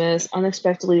Christmas,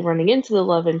 unexpectedly running into the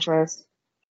love interest,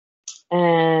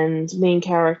 and main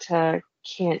character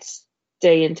can't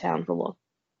stay in town for long.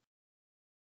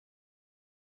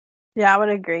 Yeah, I would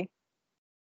agree.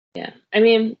 Yeah, I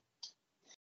mean,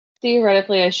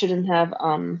 theoretically, I shouldn't have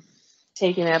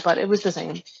taken it, but it was the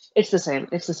same. It's the same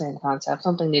concept.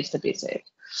 Something needs to be saved.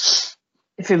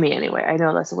 For me, anyway. I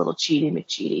know that's a little cheaty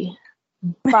McCheaty,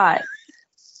 but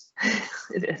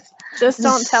it is. Just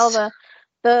don't tell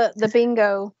the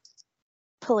bingo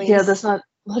police. Yeah,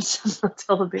 let's just not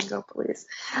tell the bingo police.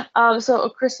 So a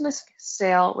Christmas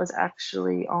sale was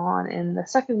actually on in the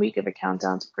second week of the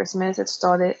countdown to Christmas. It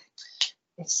starred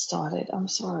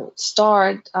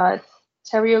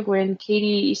Terry O'Quinn,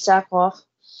 Katie Sackhoff,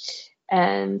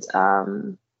 and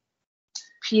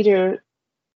Peter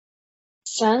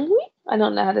Sangui. I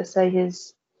don't know how to say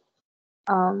his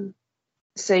name.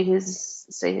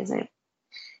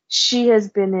 She has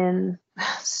been in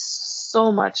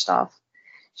so much stuff.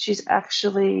 She's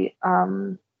actually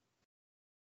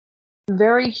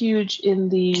very huge in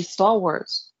the Star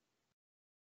Wars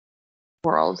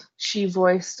world. She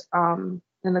voiced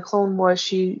in the Clone Wars.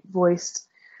 She voiced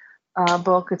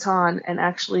Bo-Katan, and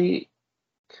actually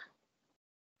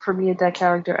premiered that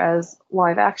character as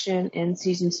live action in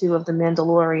season 2 of The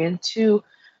Mandalorian to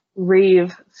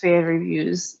rave fan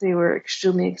reviews. They were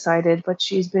extremely excited, but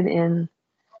she's been in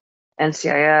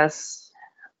CSI,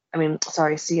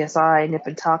 Nip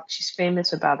and Tuck. She's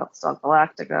famous for Battlestar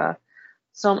Galactica.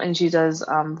 And she does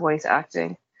voice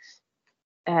acting.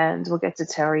 And we'll get to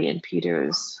Terry and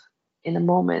Peter's in a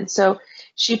moment. So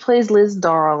she plays Liz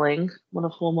Darling, one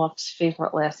of Hallmark's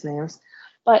favorite last names.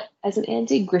 But as an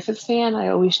Andy Griffith fan, I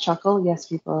always chuckle. Yes,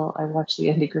 people, I watch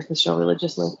the Andy Griffith show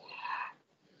religiously.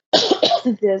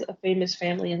 There's a famous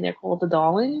family in there called the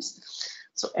Darlings.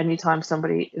 So anytime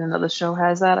somebody in another show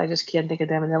has that, I just can't think of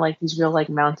them. And they're like these real like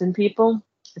mountain people.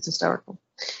 It's hysterical.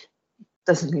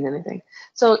 Doesn't mean anything.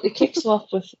 So it kicks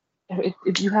off with, I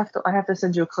have to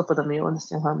send you a clip of them. You'll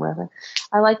understand why I'm laughing.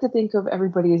 I like to think of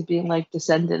everybody as being like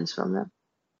descendants from them.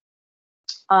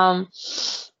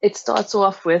 It starts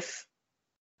off with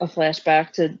a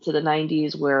flashback to the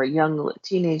 90s where young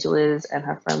teenage Liz and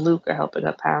her friend Luke are helping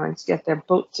her parents get their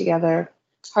boat together.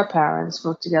 Her parents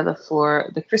vote together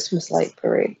for the Christmas light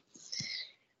parade.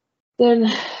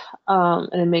 Then,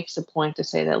 and it makes a point to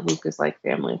say that Luke is like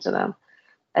family to them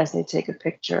as they take a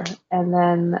picture. And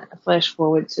then flash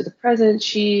forward to the present.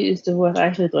 She is divorced. I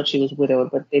actually thought she was widowed,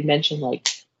 but they mentioned like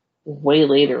way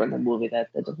later in the movie that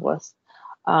they're divorced.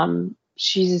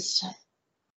 She's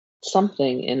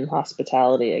something in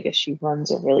hospitality. I guess she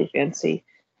runs a really fancy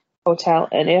hotel.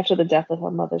 And after the death of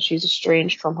her mother, she's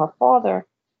estranged from her father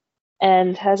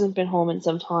and hasn't been home in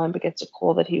some time, but gets a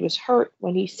call that he was hurt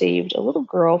when he saved a little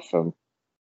girl from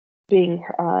being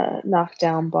knocked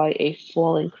down by a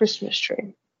falling Christmas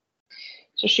tree.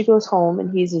 So she goes home,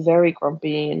 and he's very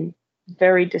grumpy and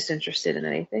very disinterested in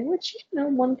anything, which,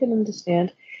 one can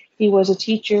understand. He was a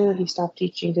teacher. He stopped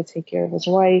teaching to take care of his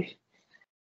wife.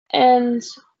 And,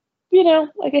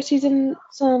 I guess he's in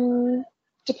some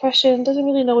depression, doesn't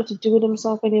really know what to do with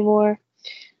himself anymore.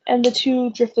 And the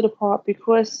two drifted apart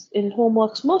because in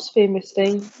Hallmark's most famous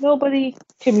thing, nobody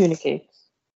communicates.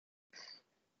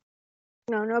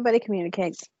 No, nobody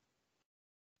communicates.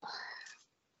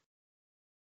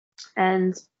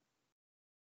 And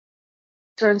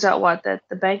turns out that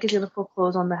the bank is going to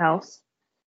foreclose on the house.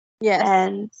 Yes.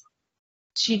 And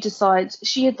she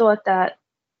had thought that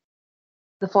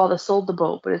the father sold the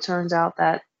boat, but it turns out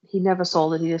that he never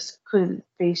sold it. He just couldn't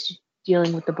face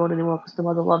dealing with the boat anymore because the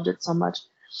mother loved it so much.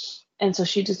 And so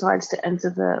she decides to enter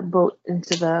the boat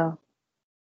into the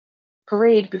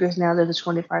parade because now there's a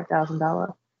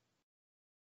 $25,000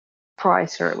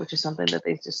 prize for it, which is something that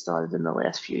they just started in the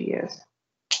last few years.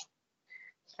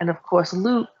 And of course,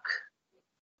 poor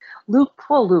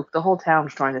Luke, the whole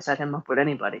town's trying to set him up with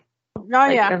anybody. Oh,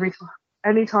 yeah.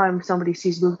 Anytime somebody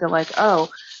sees Luke, they're like, oh,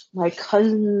 my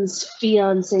cousin's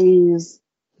fiance's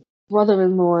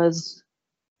brother-in-law's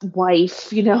wife,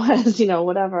 has,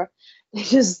 whatever. They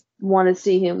just want to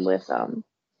see him with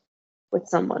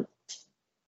someone.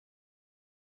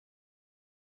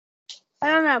 I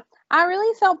don't know. I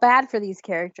really felt bad for these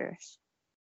characters.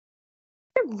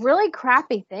 It's a really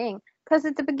crappy thing. Because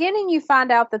at the beginning, you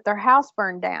find out that their house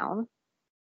burned down.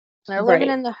 They're living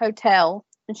in the hotel,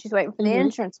 and she's waiting for the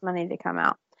insurance money to come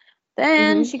out.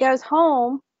 Then she goes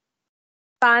home,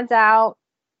 finds out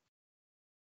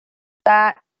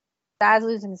that dad's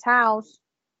losing his house.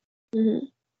 Mm-hmm.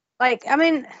 Like, I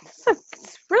mean,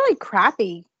 it's really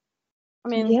crappy. I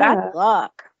mean, bad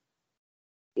luck.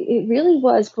 It really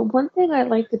was. But one thing I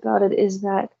liked about it is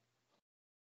that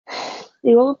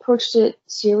they all approached it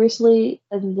seriously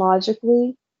and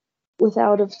logically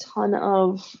without a ton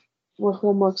of what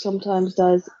Hallmark sometimes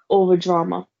does, over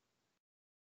drama.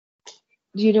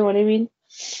 Do you know what I mean?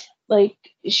 Like,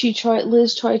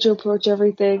 Liz tried to approach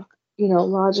everything,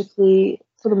 logically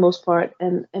for the most part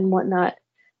and whatnot.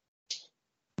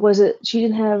 She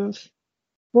didn't have,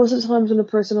 most of the times when a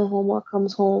person on Hallmark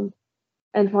comes home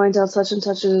and finds out such and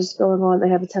such is going on, they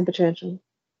have a temper tantrum.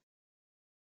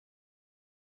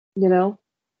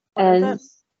 And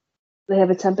they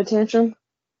have a temper tantrum.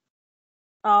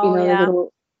 Oh, yeah.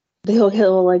 They all get a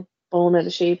little, like, blown out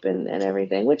of shape and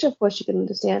everything, which of course you can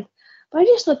understand. But I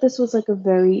just thought this was like a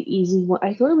very easy one.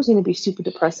 I thought it was going to be super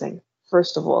depressing,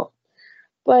 first of all.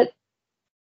 But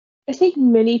I think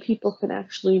many people can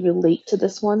actually relate to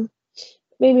this one.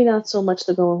 Maybe not so much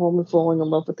the going home and falling in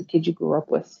love with the kid you grew up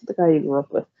with, the guy you grew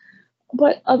up with,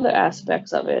 but other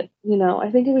aspects of it.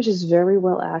 I think it was just very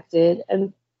well acted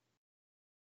and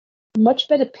much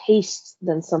better paced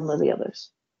than some of the others.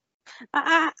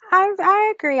 I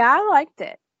agree. I liked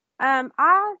it.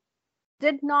 I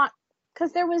did not,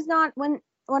 because there was not when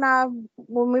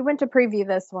we went to preview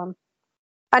this one,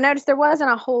 I noticed there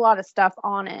wasn't a whole lot of stuff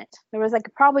on it. There was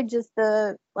like probably just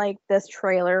this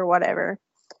trailer or whatever.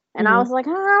 And I was like,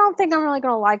 I don't think I'm really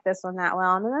going to like this one that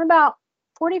well. And then about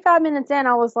 45 minutes in,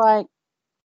 I was like,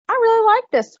 I really like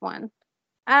this one.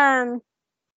 I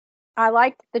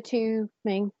liked the two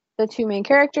main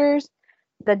characters.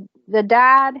 The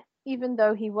dad, even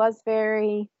though he was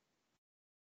very,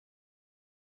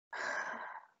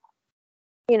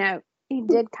 he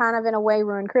did kind of in a way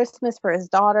ruin Christmas for his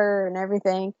daughter and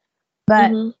everything.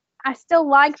 But I still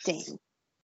liked him.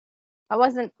 I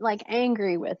wasn't like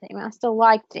angry with him. I still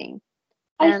liked him.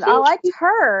 And I liked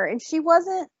her. And she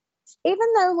wasn't, even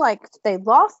though like they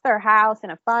lost their house in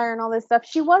a fire and all this stuff,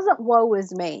 she wasn't woe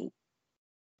is me.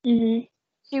 Mm-hmm.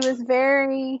 She was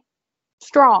very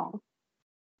strong.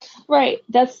 Right.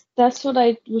 That's what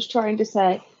I was trying to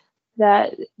say.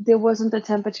 That there wasn't the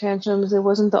temper tantrums, there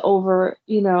wasn't the over,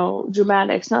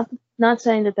 dramatics. Not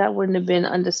saying that wouldn't have been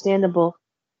understandable,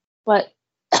 but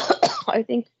I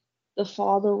think the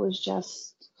father was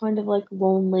just kind of like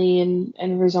lonely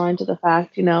and resigned to the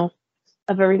fact, of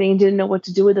everything, and didn't know what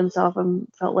to do with himself and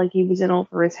felt like he was in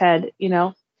over his head,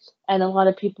 And a lot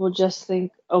of people just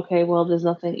think, okay, well, there's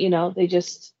nothing, they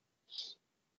just,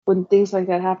 when things like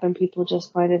that happen, people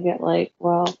just kind of get like,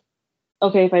 well,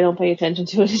 okay, if I don't pay attention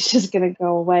to it, it's just gonna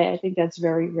go away. I think that's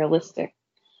very realistic,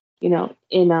 in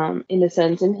a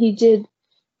sense. And he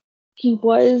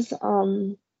was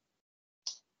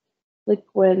like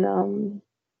when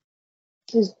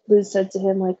Liz said to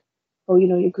him like, oh,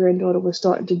 your granddaughter was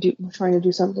trying to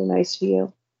do something nice for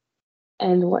you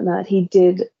and whatnot. He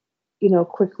did,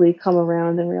 quickly come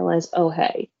around and realize, oh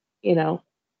hey,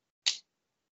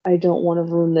 I don't want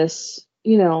to ruin this,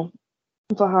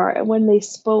 for her. And when they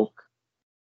spoke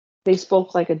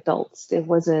like adults. There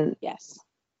wasn't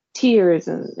tears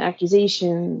and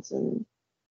accusations and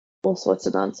all sorts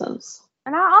of nonsense.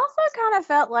 And I also kind of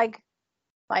felt like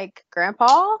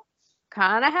Grandpa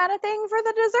kind of had a thing for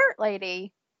the dessert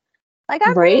lady. Like,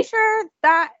 I'm pretty sure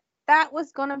that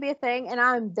was going to be a thing, and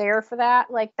I'm there for that.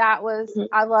 Like, that was,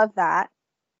 I love that.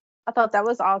 I thought that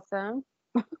was awesome.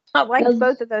 I liked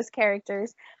both of those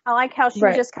characters. I like how she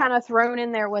was just kind of thrown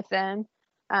in there with them.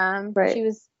 She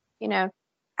was,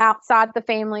 outside the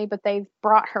family, but they've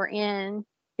brought her in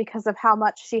because of how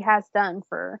much she has done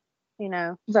for,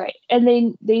 Right. And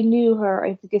they knew her,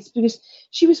 I think it's because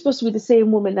she was supposed to be the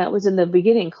same woman that was in the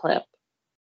beginning clip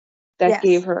that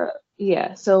gave her,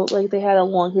 so like they had a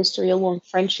long history, a long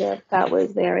friendship that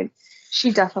was there, and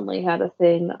she definitely had a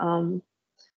thing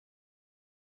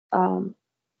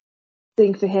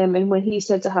for him. And when he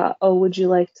said to her, oh, would you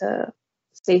like to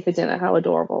stay for dinner, how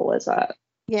adorable was that?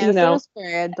 Yes, it was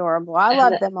very adorable. I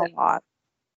love them a lot.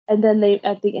 And then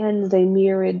at the end, they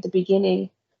mirrored the beginning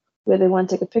where they want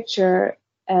to take a picture,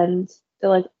 and they're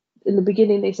like, in the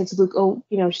beginning, they said to Luke, oh,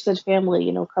 she said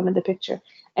family, come in the picture.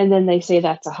 And then they say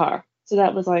that to her. So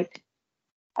that was like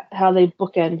how they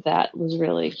bookend that was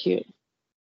really cute.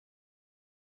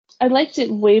 I liked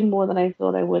it way more than I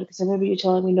thought I would, because I remember you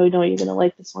telling me, no, you're going to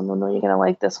like this one. No, you're going to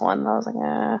like this one. And I was like,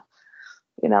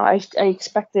 I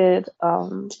expected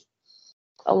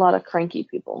a lot of cranky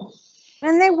people.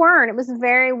 And they weren't. It was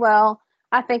very well.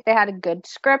 I think they had a good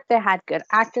script. They had good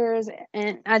actors,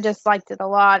 and I just liked it a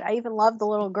lot. I even loved the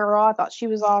little girl. I thought she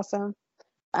was awesome.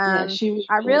 She was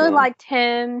I really liked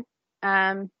him.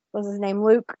 was his name,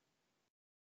 Luke.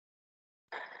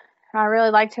 I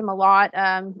really liked him a lot.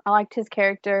 I liked his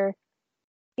character,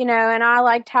 and I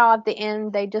liked how at the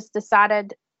end they just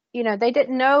decided, they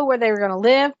didn't know where they were going to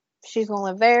live. She's going to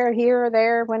live there, here, or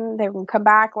there, when they were going to come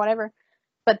back, whatever.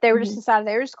 But they were just decided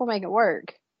they were just going to make it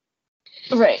work.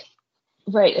 Right.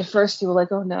 At first you were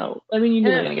like, oh no. I mean, you knew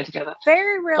they were going to get together.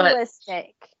 Very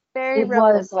realistic. Very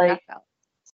realistic. Was like,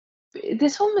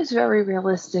 this film is very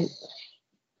realistic.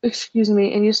 Excuse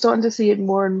me. And you're starting to see it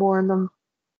more and more in them.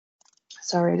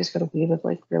 Sorry, I just got a wave of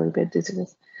like really bad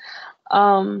dizziness.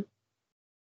 Starting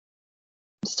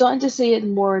to see it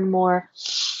more and more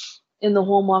in the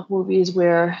Hallmark movies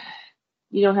where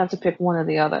you don't have to pick one or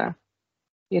the other.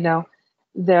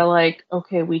 They're like,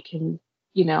 okay, we can,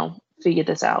 figure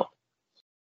this out.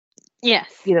 Yes.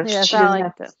 Yes,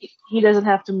 he doesn't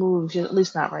have to move, at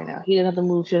least not right now. He doesn't have to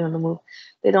move, she doesn't have to move.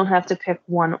 They don't have to pick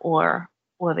one or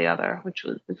the other, which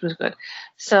was good.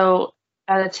 So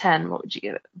out of 10, what would you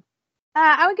give it?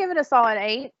 I would give it a solid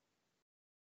 8.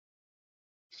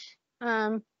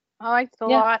 I liked it a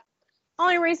lot.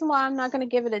 Only reason why I'm not going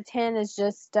to give it a 10 is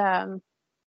just, I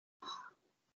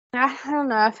don't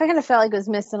know. I kind of felt like it was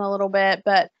missing a little bit,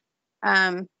 but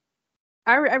I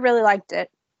really liked it.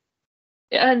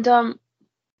 And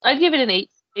I'd give it an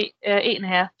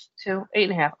 8.5 to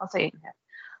 8.5. I'll say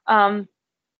 8.5.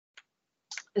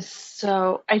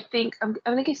 So I think I'm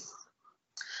gonna guess.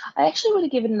 I actually would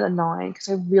have given it a 9 because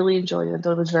I really enjoyed it. I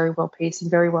thought it was very well paced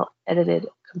and very well edited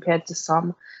compared to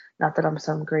some. Not that I'm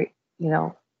some great,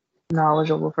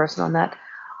 knowledgeable person on that,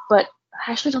 but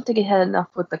I actually don't think it had enough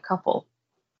with the couple.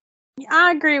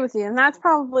 I agree with you, and that's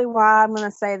probably why I'm going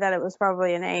to say that it was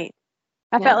probably an 8.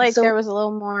 I felt like there was a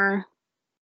little more.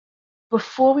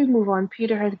 Before we move on,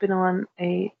 Peter has been on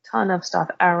a ton of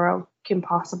stuff. Arrow, Kim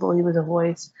Possible, he was a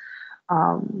voice.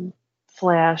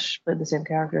 Flash, played the same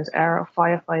character as Arrow.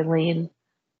 Firefly Lane,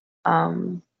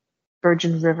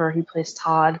 Virgin River, he plays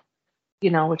Todd,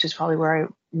 which is probably where I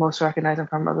most recognize him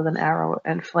from other than Arrow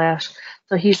and Flash.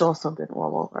 So he's also been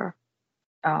all over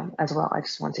as well. I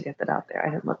just wanted to get that out there. I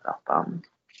didn't look up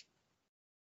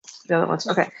the other ones.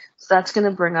 Okay, so that's going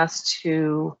to bring us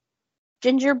to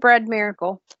Gingerbread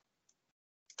Miracle.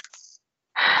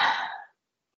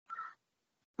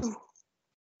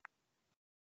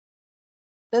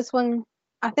 This one,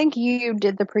 I think you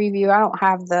did the preview. I don't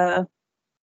have the.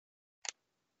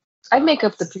 I make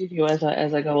up the preview as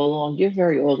I go along. You're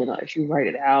very organized. You write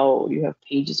it out. You have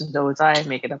pages of notes. I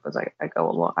make it up as I go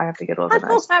along. I have to get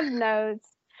organized. I don't have notes.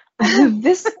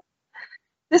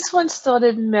 This one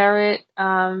started Merritt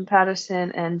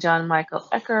Patterson and John Michael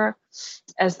Ecker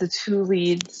as the two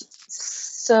leads.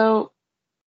 So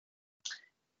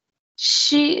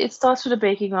it starts with a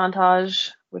baking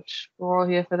montage, which we're all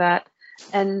here for that.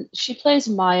 And she plays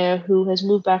Maya, who has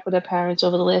moved back with her parents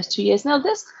over the last 2 years. Now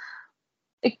this,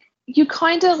 you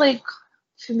kind of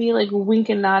for me, wink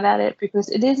and nod at it because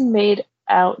it is made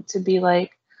out to be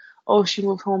like, oh, she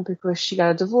moved home because she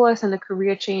got a divorce and a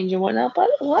career change and whatnot. But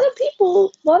a lot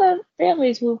of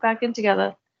families move back in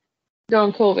together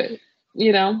during COVID,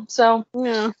 So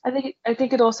yeah, I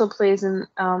think it also plays into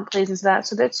that.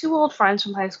 So they're two old friends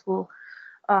from high school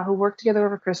who work together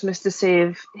over Christmas to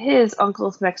save his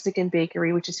uncle's Mexican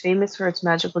bakery, which is famous for its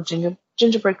magical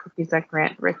gingerbread cookies that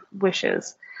grant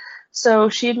wishes. So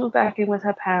she moved back in with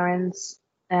her parents,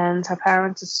 and her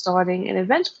parents are starting an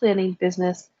event planning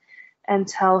business and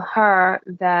tell her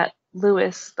that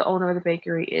Louis, the owner of the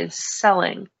bakery, is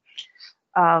selling.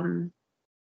 And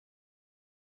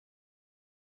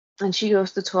she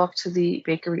goes to talk to the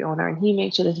bakery owner, and he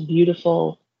makes her this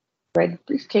beautiful red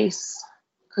briefcase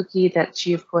cookie that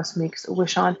she, of course, makes a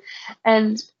wish on.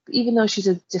 And even though she's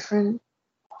a different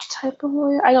type of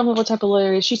lawyer, I don't know what type of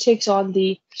lawyer is, she takes on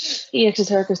he asks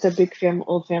her because they're big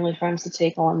old family friends to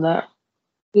take on the, I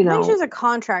think she's a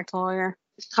contract lawyer.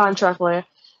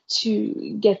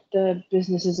 To get the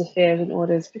business's affairs in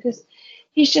orders because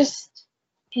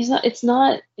it's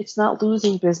not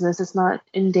losing business. It's not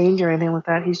in danger or anything with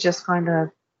that. He's just kind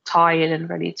of tired and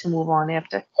ready to move on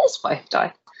after his wife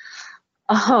died.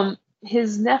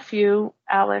 His nephew,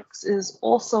 Alex, is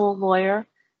also a lawyer,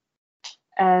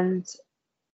 and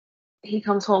he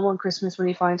comes home on Christmas when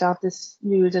he finds out this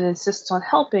news and insists on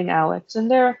helping Alex.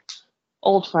 And they're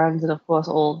old friends and, of course,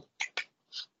 old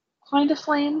kind of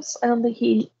flames. I don't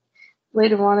think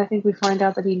later on, I think we find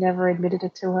out that he never admitted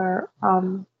it to her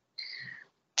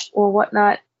or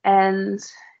whatnot. And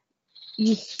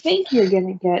you think you're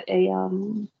going to get a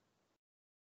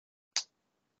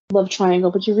love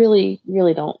triangle, but you really,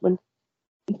 really don't.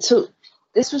 So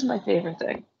this was my favorite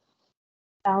thing.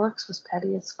 Alex was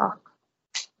petty as fuck.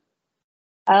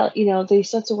 They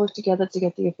start to work together to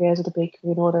get the affairs of the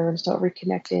bakery in order and start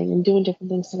reconnecting and doing different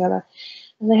things together.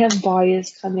 And they have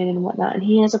buyers come in and whatnot, and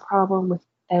he has a problem with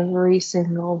every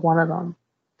single one of them,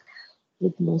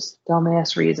 with the most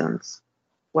dumbass reasons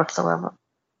whatsoever.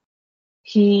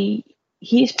 He's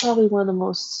probably one of the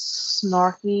most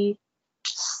snarky,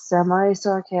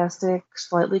 semi-sarcastic,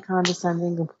 slightly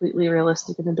condescending, completely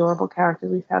realistic and adorable character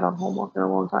we've had on Hallmark in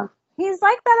a long time. He's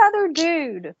like that other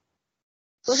dude.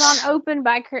 Was on Open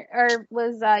by, or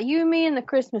was You, Me, and the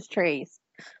Christmas Trees.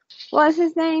 What's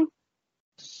his name?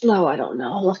 No, I don't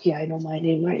know. Lucky I know my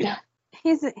name right now.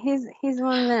 He's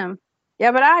one of them.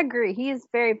 Yeah, but I agree. He is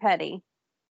very petty.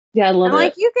 Yeah, I love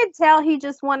it. You could tell he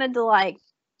just wanted to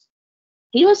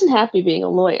He wasn't happy being a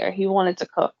lawyer. He wanted to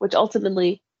cook, which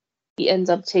ultimately he ends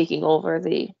up taking over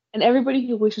and everybody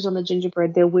who wishes on the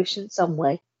gingerbread, their wish in some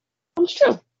way comes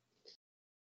true.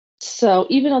 So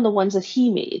even on the ones that he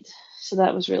made. So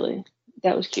that was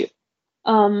cute.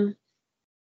 I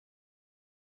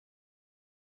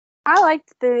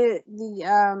liked the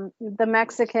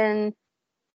Mexican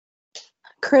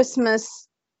Christmas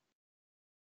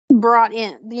brought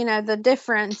in, the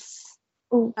difference.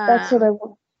 Ooh, that's what I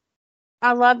want.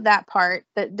 I love that part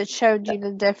that showed you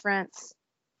the difference,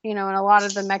 in a lot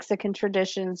of the Mexican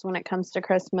traditions when it comes to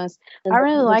Christmas. I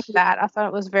really liked that. I thought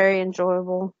it was very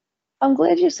enjoyable. I'm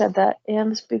glad you said that,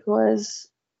 and it's because,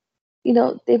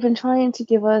 they've been trying to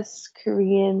give us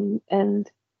Korean and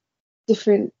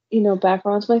different,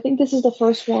 backgrounds, but I think this is the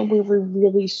first one where we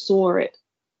really saw it,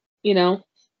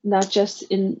 not just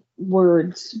in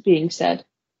words being said,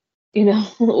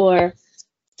 or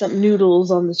some noodles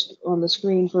on the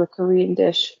screen for a Korean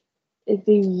dish.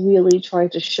 They really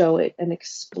tried to show it and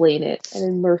explain it and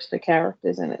immerse the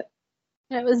characters in it.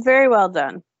 It was very well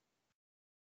done.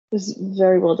 It was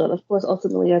very well done. Of course,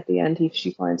 ultimately at the end,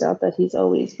 she finds out that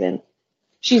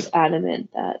she's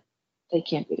adamant that they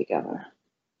can't be together.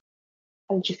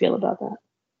 How did you feel about that?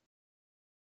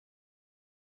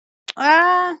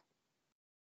 I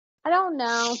don't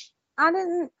know.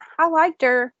 I liked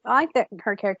her. I liked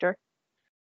her character.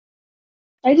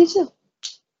 I did too.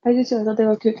 I thought they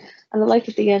were good. And I liked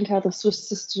at the end how the Swiss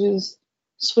sisters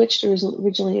switched.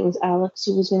 Originally it was Alex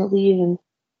who was going to leave and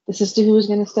the sister who was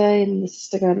going to stay, and the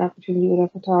sister got an opportunity with her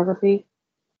photography.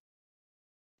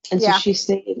 And so she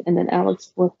stayed, and then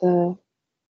Alex bought the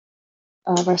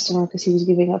restaurant because he was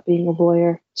giving up being a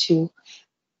lawyer to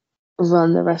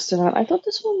run the restaurant. I thought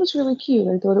this one was really cute.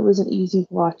 I thought it was an easy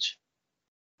watch.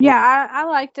 Yeah, I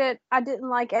liked it. I didn't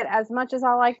like it as much as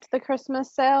I liked the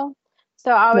Christmas sale.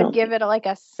 So I would give it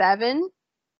a 7.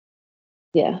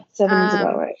 Yeah, 7 is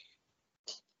about right.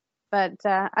 But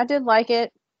I did like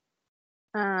it.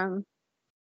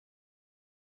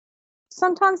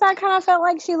 Sometimes I kind of felt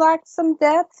like she lacked some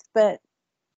depth, but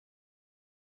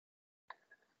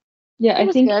yeah, I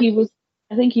think he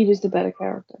was the better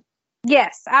character.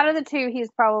 Yes, out of the two, he's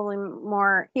probably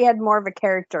he had more of a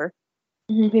character.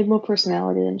 Mm-hmm. He had more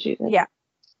personality than she did. Yeah,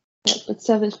 but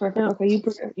 7's perfect. Yeah. Okay,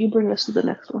 you bring us to the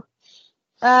next one.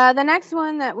 The next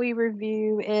one that we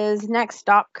review is Next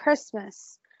Stop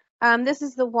Christmas. This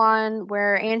is the one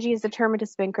where Angie is determined to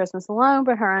spend Christmas alone,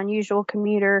 but her unusual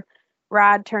commuter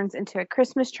ride turns into a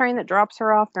Christmas train that drops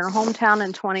her off in her hometown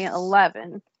in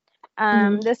 2011.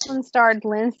 This one starred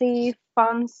Lindsay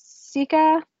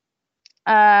Fonseca.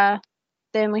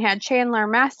 Then we had Chandler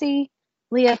Massey,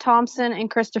 Leah Thompson, and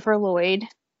Christopher Lloyd.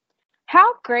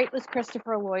 How great was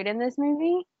Christopher Lloyd in this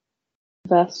movie?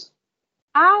 Best.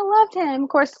 I loved him. Of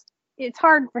course, it's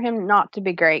hard for him not to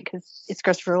be great because it's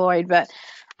Christopher Lloyd, but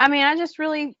I mean, I just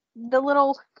really, the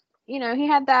little, he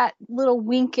had that little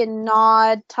wink and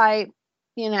nod type,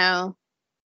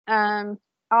 I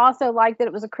also liked that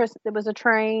it was a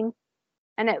train,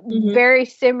 and it very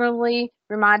similarly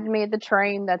reminded me of the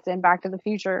train that's in Back to the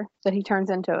Future that he turns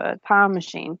into a time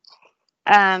machine.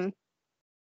 I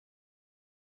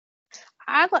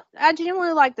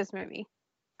genuinely like this movie.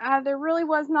 There really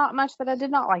was not much that I did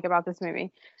not like about this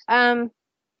movie.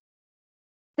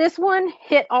 This one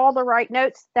hit all the right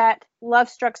notes that Love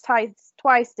Struck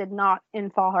Twice did not in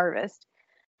Fall Harvest.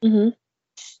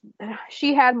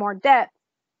 She had more depth.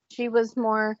 She was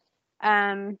more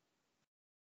drawn.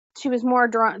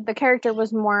 The character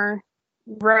was more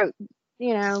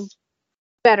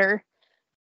better.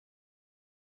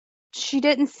 She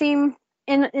didn't seem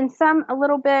in some a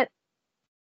little bit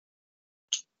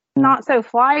not so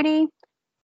flighty,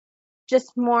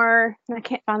 just more. I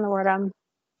can't find the word I'm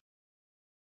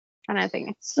trying to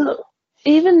think. So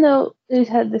even though it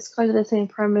had this kind of the same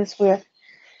premise where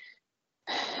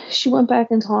she went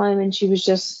back in time and she was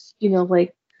just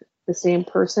like the same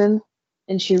person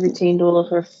and she retained all of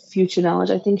her future knowledge,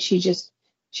 I think she just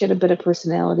she had a better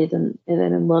personality and then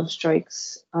in Love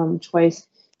Strikes twice.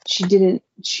 She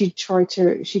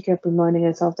kept reminding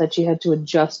herself that she had to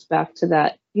adjust back to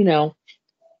that,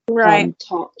 right.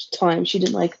 Time. She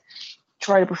didn't like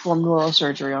try to perform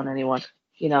neurosurgery on anyone,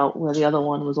 where the other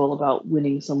one was all about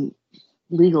winning some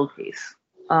legal case.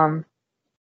 I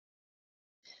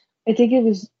think it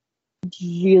was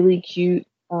really cute.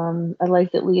 I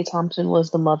like that Leah Thompson was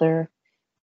the mother,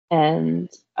 and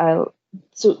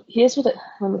so here's let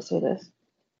me say this.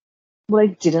 What I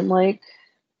didn't like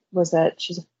was that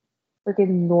she's a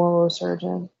freaking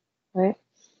neurosurgeon, right?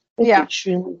 It's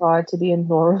extremely hard to be a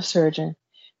neurosurgeon.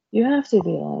 You have to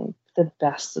be like the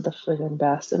best of the friggin'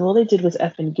 best. And all they did was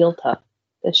effing guilt her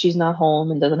that she's not home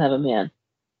and doesn't have a man.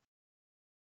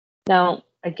 Now,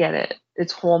 I get it.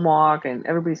 It's Hallmark and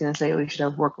everybody's going to say, we should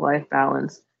have work-life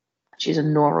balance. She's a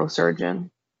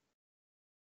neurosurgeon.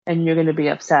 And you're going to be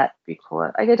upset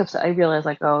because I get upset. I realize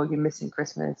like, oh, you're missing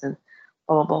Christmas and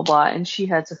blah, blah, blah, blah. And she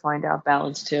had to find out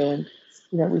balance too. And,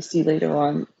 we see later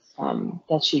on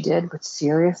that she did. But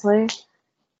seriously,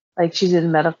 like she's in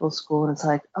medical school and it's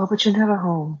like, oh, but you're never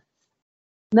home.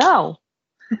 No,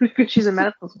 because she's in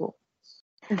medical school.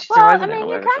 Well, I mean,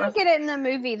 you kind of get it in the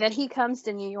movie that he comes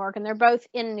to New York and they're both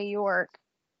in New York.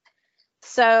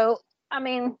 So, I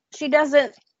mean, she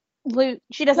doesn't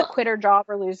quit her job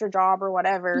or lose her job or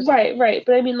whatever. Right.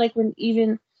 But I mean, like when she's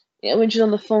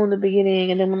on the phone in the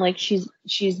beginning and then when like she's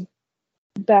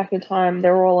back in time,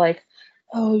 they're all like,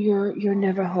 oh, you're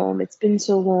never home. It's been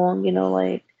so long,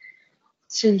 like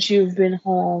since you've been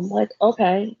home. Like,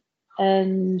 okay.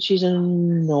 And she's a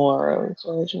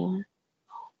neurosurgeon.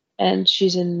 And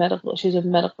she's a medical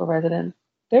resident.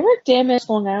 They work damn ass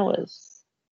long hours.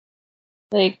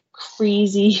 Like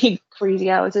crazy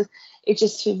hours. It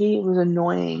just, to me, it was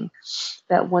annoying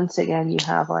that once again you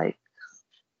have like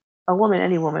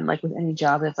any woman, like with any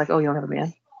job, it's like, oh, you don't have a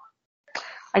man.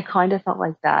 I kind of felt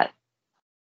like that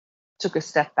took a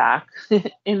step back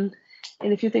in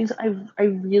a few things. I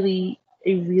really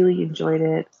enjoyed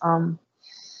it.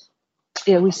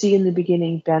 We see in the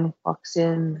beginning Ben walks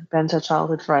in. Ben's her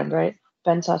childhood friend, right?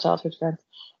 Ben's her childhood friend,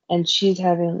 and she's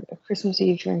having a Christmas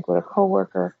Eve drink with a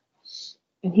coworker.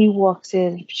 And he walks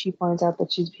in. She finds out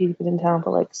that he's been in town for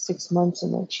like 6 months,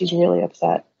 and like she's really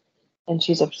upset. And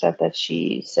she's upset that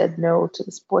she said no to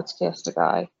the sportscaster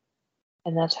guy,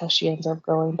 and that's how she ends up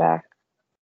going back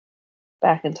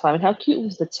in time. And how cute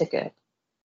was the ticket?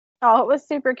 Oh, it was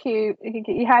super cute.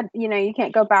 You had, you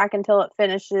can't go back until it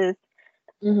finishes.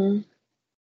 Mm-hmm.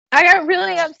 I got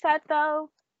really upset though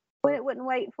when it wouldn't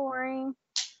wait for him.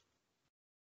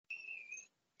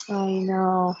 I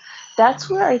know. That's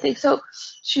where I think so.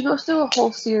 She goes through a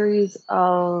whole series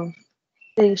of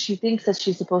things. She thinks that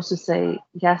she's supposed to say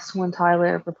yes when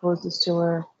Tyler proposes to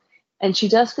her, and she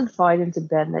does confide into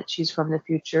Ben that she's from the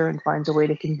future and finds a way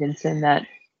to convince him that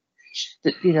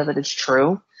that it's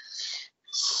true.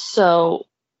 So,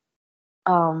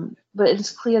 but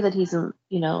it's clear that he's in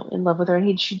love with her,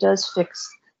 and she does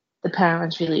fix the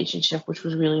parents' relationship, which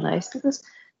was really nice because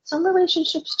some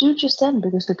relationships do just end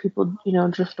because the people,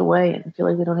 drift away and feel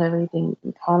like they don't have anything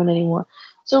in common anymore.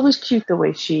 So it was cute the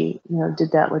way she,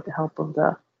 did that with the help of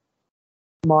the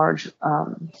Marge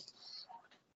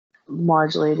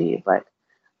lady. But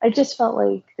I just felt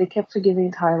like they kept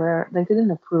forgiving Tyler. They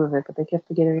didn't approve it, but they kept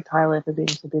forgiving Tyler for being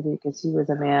so busy because he was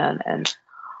a man and,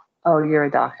 oh, you're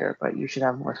a doctor, but you should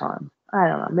have more time. I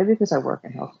don't know. Maybe because I work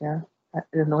in healthcare. That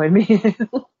annoyed me.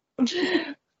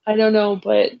 I don't know,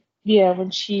 but yeah, when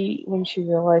she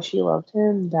realized she loved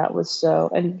him, that was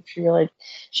so, and she realized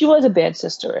she was a bad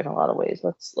sister in a lot of ways.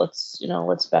 Let's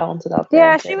balance it out.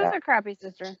 Yeah, she was a crappy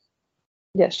sister.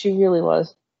 Yes, she really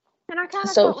was. And I kind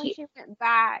of felt when she went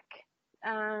back,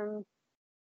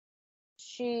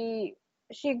 she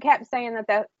kept saying that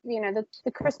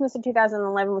the Christmas of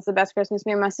 2011 was the best Christmas.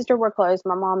 Me and my sister were close.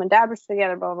 My mom and dad were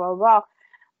together. Blah blah blah.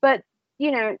 But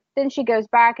then she goes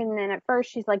back, and then at first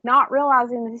she's like not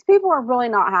realizing that these people are really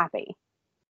not happy.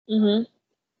 Mm-hmm.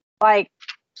 Like,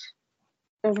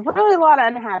 there's really a lot of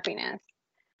unhappiness.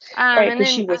 Right,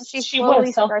 because she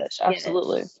was selfish,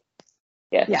 absolutely.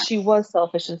 Yeah, she was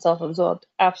selfish and self-absorbed,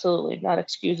 absolutely. Not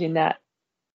excusing that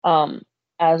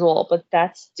as all, but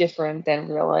that's different than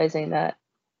realizing that,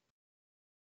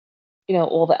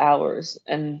 all the hours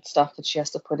and stuff that she has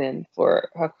to put in for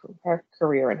her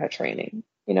career and her training.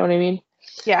 You know what I mean?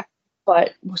 Yeah.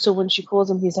 But so when she calls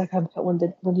him, he's like, when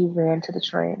he ran to the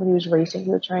train, when he was racing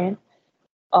to the train,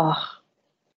 that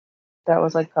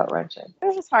was like gut wrenching. It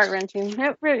was just heart wrenching.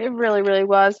 It really, really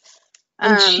was.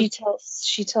 And she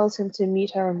tells him to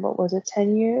meet her in, what was it,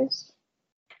 10 years?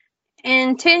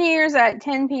 In 10 years at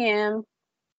 10 p.m.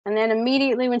 And then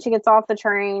immediately when she gets off the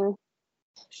train,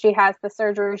 she has the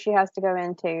surgery she has to go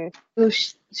into. So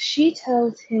she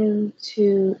tells him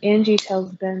Angie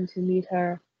tells Ben to meet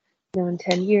her, in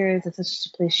 10 years at such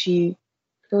a place. She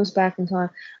goes back in time.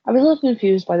 I was a little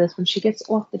confused by this. When she gets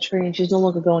off the train, she's no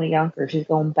longer going to Yonkers. She's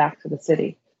going back to the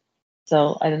city.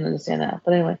 So I didn't understand that.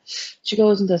 But anyway, she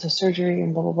goes and does her surgery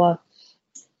and blah, blah, blah.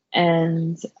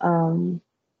 And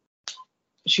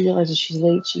she realizes she's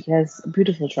late. She has a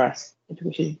beautiful dress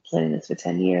because she's been planning this for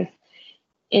 10 years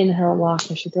in her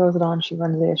locker. She throws it on. She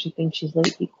runs there. She thinks she's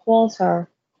late. He calls her,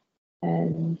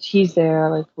 and he's there,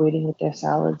 like, waiting with their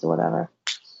salads or whatever.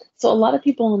 So a lot of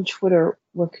people on Twitter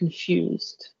were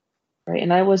confused, right?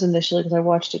 And I was initially, because I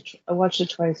watched it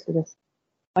twice because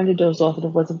I kind of dozed off, and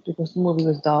it wasn't because the movie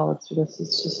was dull. It's because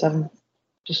it's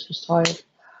just was tired.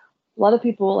 A lot of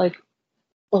people like,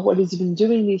 well, what has he been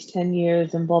doing these 10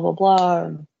 years and blah, blah, blah,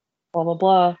 and blah, blah,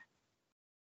 blah.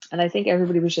 And I think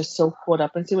everybody was just so caught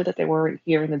up into it that they weren't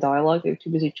hearing the dialogue. They were too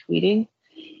busy tweeting.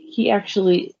 It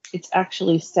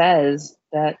actually says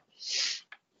that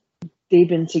they've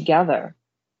been together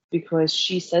because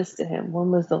she says to him,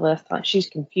 when was the last time? She's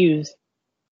confused.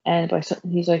 And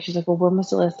she's like, well, when was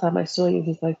the last time I saw you?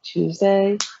 He's like,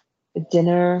 Tuesday, at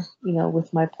dinner,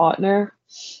 with my partner.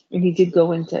 And he did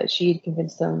go she had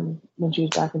convinced him when she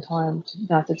was back in time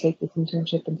not to take this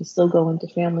internship and to still go into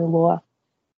family law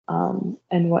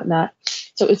and whatnot.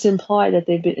 So it's implied that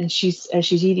they've been, and as she's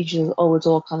eating, she says, oh, it's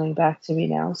all coming back to me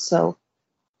now. So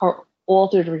her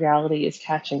altered reality is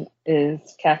catching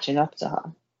up to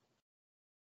her.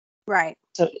 Right.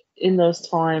 So in those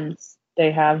times,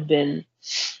 they have been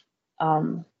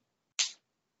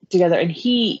together. And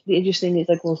the interesting thing is,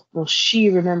 like, well, she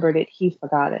remembered it, he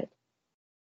forgot it.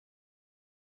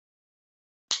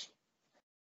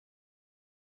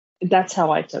 That's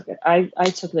how I took it. I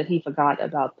took that he forgot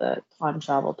about the time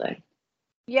travel thing.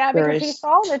 Yeah, because he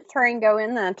saw the train go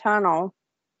in the tunnel.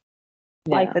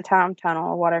 Yeah. Like the time tunnel,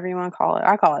 or whatever you want to call it.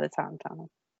 I call it a time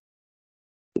tunnel.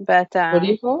 But what do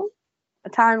you call it? A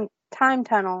time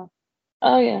tunnel.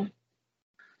 Oh yeah.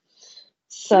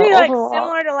 So it'd be like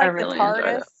similar to like the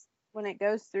TARDIS when it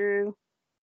goes through.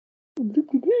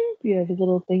 Yeah, the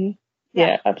little thingy.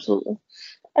 Yeah, absolutely.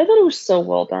 I thought it was so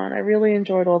well done. I really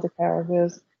enjoyed all the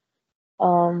characters.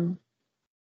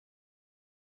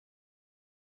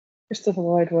 Christopher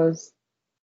Lloyd was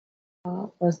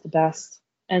the best,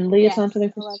 and Leah Thompson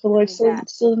and Christopher Lloyd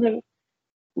still never.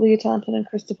 Leah Thompson and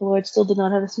Christopher Lloyd still did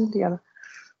not have a scene together.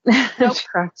 Nope.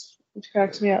 which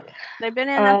cracks me up. They've been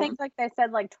in, I think, like they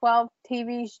said, like 12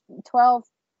 things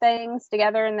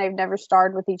together, and they've never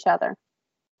starred with each other.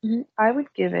 I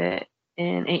would give it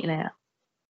an 8.5.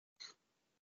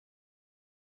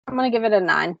 I'm gonna give it a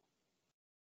 9.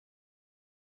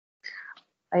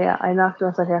 Yeah, I knocked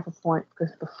off at half a point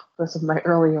because of my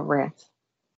earlier rant.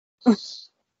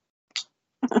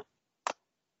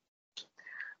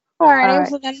 Alrighty,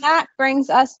 so then that brings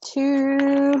us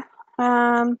to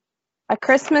A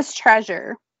Christmas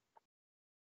Treasure.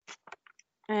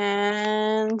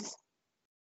 And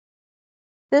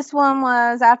this one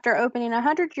was after opening a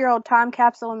 100-year-old time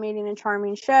capsule and meeting a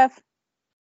charming chef.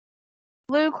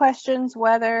 Lou questions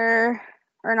whether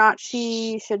or not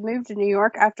she should move to New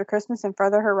York after Christmas and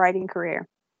further her writing career.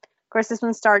 Of course, this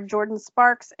one starred Jordan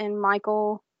Sparks and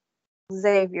Michael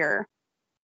Xavier.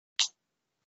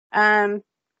 I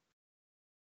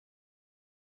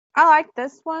like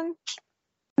this one.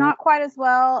 Not quite as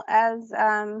well as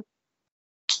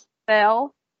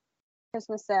Sale,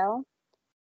 Christmas Sale.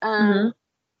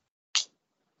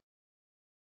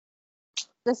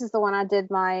 This is the one I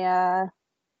did my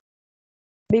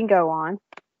bingo on.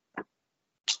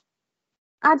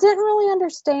 I didn't really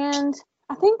understand.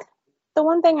 I think the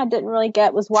one thing I didn't really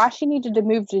get was why she needed to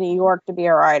move to New York to be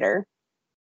a writer.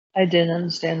 I didn't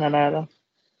understand that either.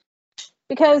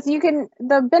 Because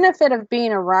the benefit of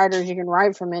being a writer is you can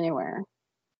write from anywhere.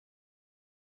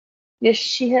 Yeah,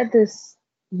 she had this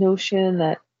notion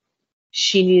that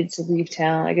she needed to leave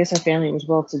town. I guess her family was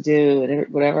well-to-do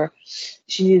and whatever.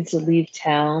 She needed to leave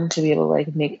town to be able to,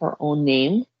 like, make her own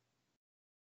name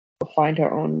or find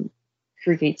her own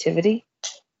creativity.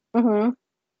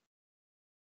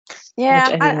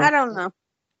 Yeah, I don't know.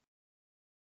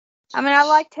 I mean, I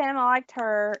liked him. I liked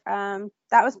her.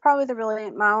 That was probably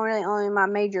my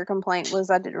major complaint was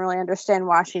I didn't really understand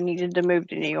why she needed to move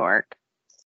to New York.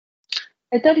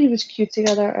 I thought he was cute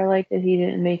together. I liked that he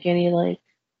didn't make any,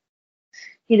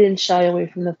 he didn't shy away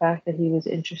from the fact that he was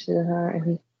interested in her,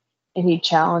 and he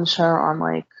challenged her on,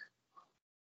 like,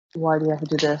 why do you have to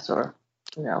do this, or,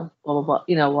 blah, blah,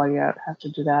 blah, why do you have to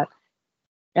do that?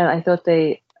 And I thought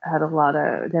they had a lot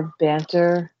of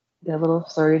banter their little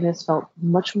flirtiness felt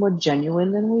much more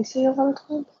genuine than we see a lot of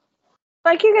times.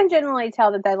 Like, you can generally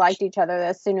tell that they liked each other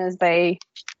as soon as they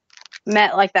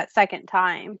met, like, that second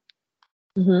time.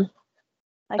 Mm-hmm.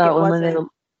 Like, it wasn't...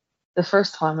 the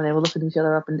first time when they were looking each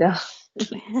other up and down.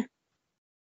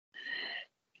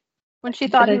 When she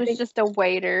thought he was just a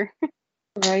waiter.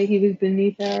 Right, he was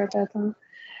beneath her at that time.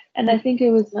 And I think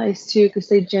it was nice, too, because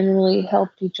they generally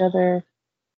helped each other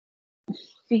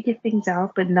figure things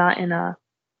out, but not in a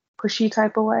pushy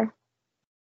type of way.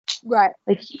 Right.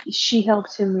 Like, she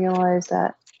helped him realize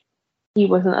that he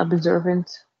wasn't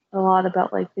observant a lot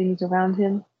about, like, things around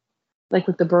him, like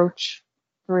with the brooch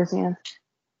for his hand.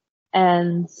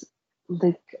 And,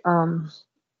 like,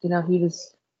 you know, he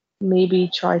was maybe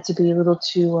tried to be a little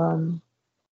too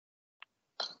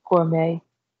gourmet,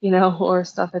 you know, or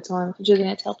stuff at times. Julian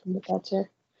had to help him with that too.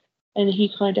 And he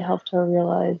kind of helped her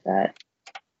realize that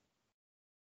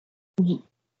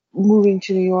moving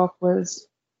to New York or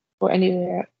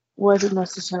anywhere, wasn't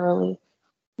necessarily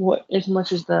what, as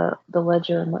much as the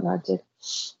ledger and whatnot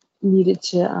needed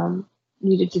to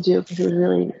do, because it was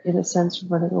really, in a sense,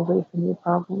 running away from your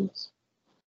problems.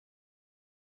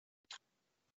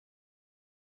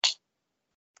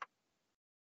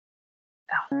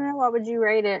 What would you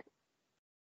rate it?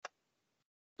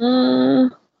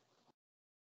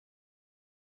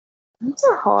 It's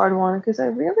a hard one because I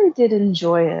really did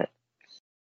enjoy it,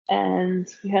 and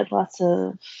we had lots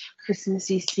of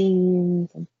Christmassy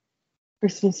scenes and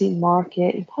Christmassy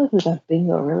market. You probably could have got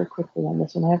bingo really quickly on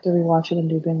this one. I have to rewatch it and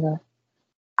do bingo.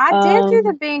 I did do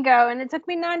the bingo, and it took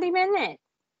me 90 minutes.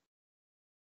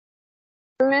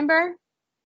 Remember?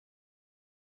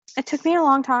 It took me a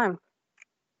long time.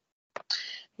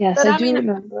 Yes, I do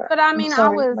remember. But I mean,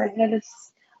 my head is.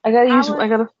 I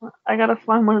gotta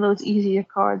find one of those easier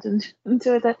cards and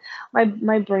do it. That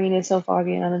my brain is so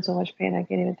foggy and I'm in so much pain I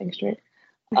can't even think straight.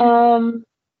 I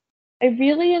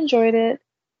really enjoyed it.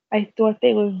 I thought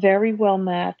they were very well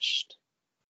matched.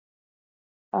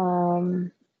 I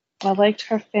liked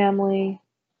her family.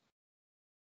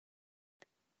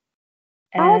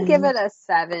 I would give it a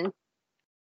 7.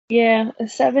 Yeah, a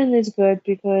 7 is good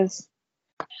because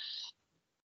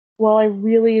while I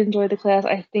really enjoyed the class,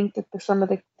 I think that some of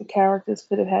the characters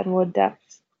could have had more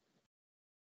depth.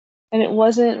 And it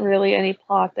wasn't really any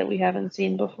plot that we haven't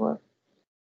seen before.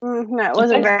 No, it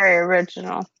wasn't very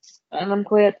original. And I'm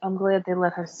glad they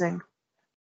let her sing.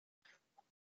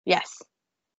 Yes.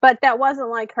 But that wasn't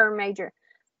like her major.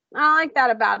 I like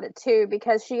that about it too,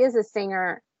 because she is a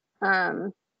singer.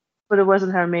 But it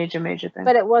wasn't her major thing.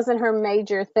 But it wasn't her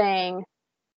major thing.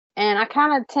 And I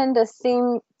kind of tend to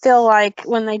feel like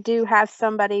when they do have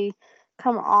somebody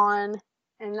come on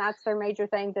and that's their major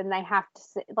thing, then they have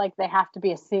to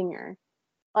be a singer.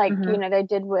 Like, you know, they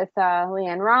did with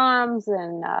Leanne Rhymes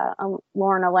and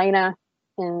Lauren Elena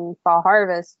in Fall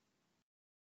Harvest.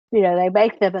 You know, they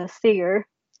make them a singer.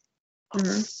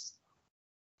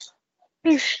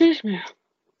 Excuse me.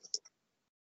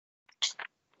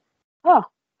 Oh,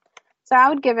 so I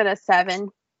would give it a 7.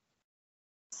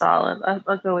 Solid.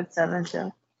 I'll go with 7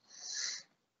 too.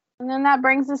 And then that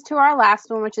brings us to our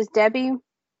last one, which is Debbie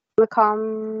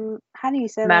Macomb. How do you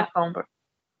say that? Macombers.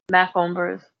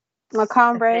 Macombres.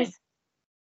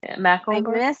 Yeah,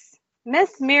 Macombers. Like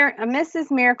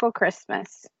Mrs. Miracle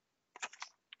Christmas.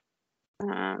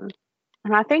 And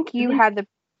I think you had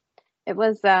it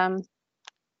was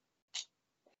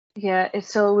yeah, I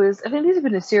think these have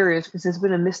been a series because there's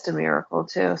been a Mr. Miracle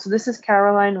too. So this is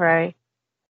Caroline Ray,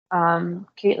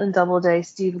 Caitlin Doubleday,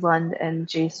 Steve Lund, and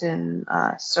Jason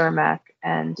Cermak,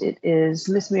 and it is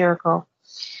Miss Miracle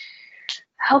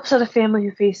helps out a family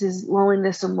who faces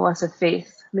loneliness and loss of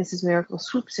faith. Mrs. Miracle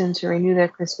swoops in to renew their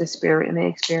Christmas spirit, and they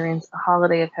experience a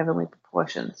holiday of heavenly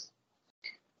proportions.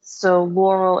 So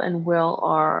Laurel and Will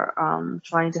are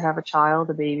trying to have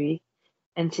a baby,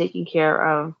 and taking care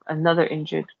of another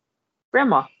injured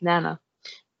grandma, Nana.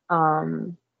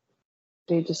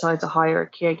 They decide to hire a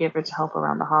caregiver to help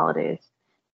around the holidays.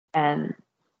 And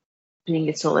being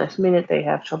it's the last minute, they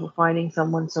have trouble finding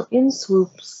someone. So in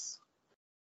swoops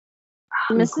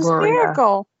Mrs.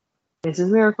 Miracle.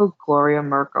 Mrs. Miracle, Gloria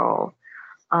Merkel.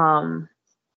 Helen's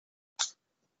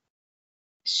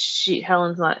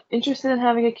not interested in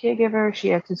having a caregiver.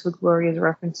 She acts with Gloria's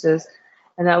references.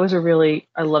 And that was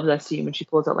I love that scene when she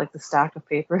pulls out like the stack of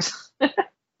papers.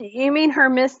 You mean her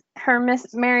Miss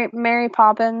Mary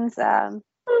Poppins?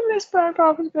 Miss Mary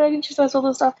Poppins bag, and she says all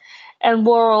this stuff. And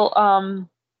Laurel,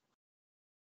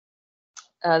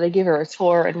 they give her a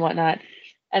tour and whatnot.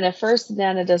 And at first,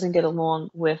 Nana doesn't get along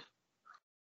with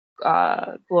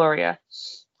Gloria,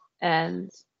 and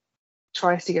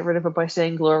tries to get rid of her by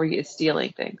saying Glory is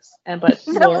stealing things. But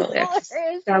Laura,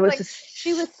 that was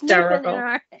she was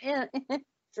snooping in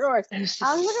drawers. I was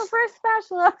looking for a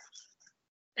spatula.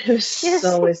 It was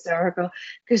so hysterical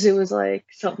because it was like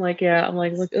something like, I'm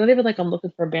like, look, not even like I'm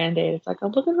looking for a Band-Aid. It's like,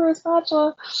 I'm looking for a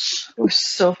spatula. It was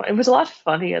so fun. It was a lot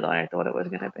funnier than I thought it was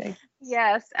going to be.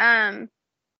 Yes.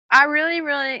 I really,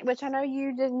 really, which I know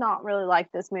you did not really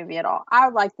like this movie at all. I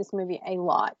liked this movie a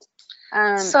lot.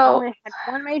 I only had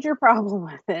one major problem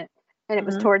with it, and it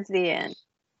was towards the end.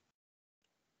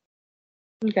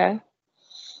 Okay.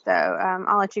 So,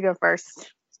 I'll let you go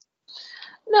first.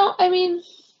 No, I mean,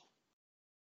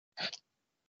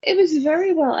 it was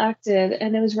very well acted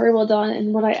and it was very well done.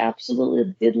 And what I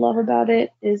absolutely did love about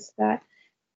it is that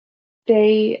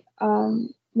the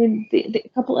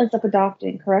couple ends up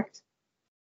adopting, correct?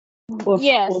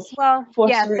 Yes.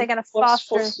 Yes, they got a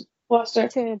foster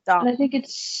to adopt. And I think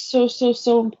it's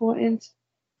so important,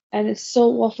 and it's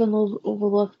so often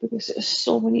overlooked because there's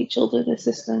so many children in the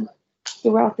system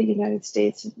throughout the United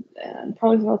States and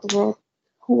probably throughout the world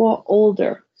who are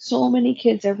older. So many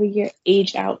kids every year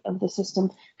age out of the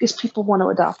system because people want to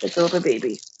adopt a build a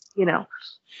baby, be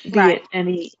it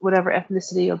any whatever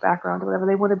ethnicity or background or whatever,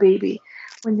 they want a baby.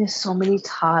 When there's so many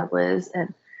toddlers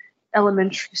and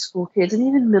elementary school kids and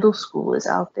even middle schoolers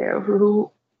out there who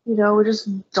are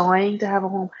just dying to have a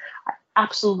home. I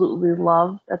absolutely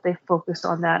love that they focused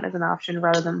on that as an option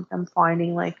rather than them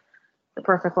finding like the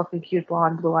perfect looking cute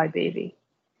blonde blue-eyed baby.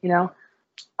 I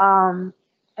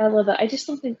love that. I just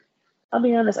don't think, I'll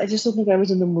be honest, I just don't think I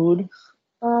was in the mood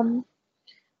for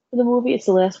the movie. It's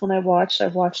the last one I watched. I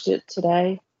watched it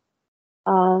today.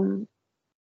 And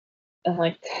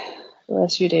like the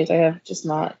last few days I have just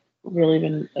not really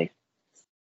been like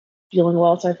feeling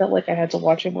well, so I felt like I had to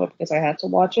watch it more because I had to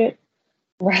watch it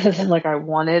rather than like I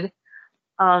wanted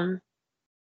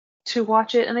to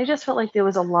watch it. And I just felt like there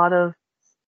was a lot of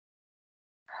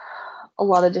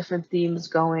different themes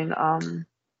going on.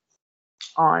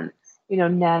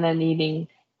 Nana needing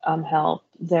help,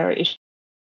 their issue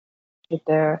with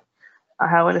their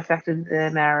how it affected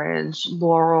their marriage,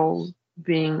 Laurel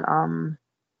being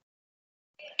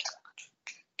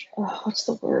what's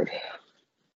the word?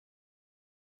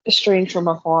 Estranged from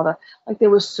her father. Like there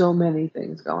was so many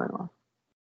things going on.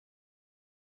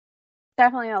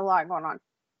 Definitely a lot going on.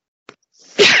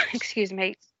 Excuse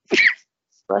me.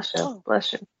 Bless you. Oh.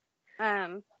 Bless you.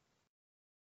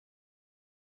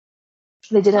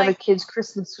 They did have a kids'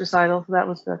 Christmas recital, so that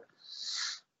was good.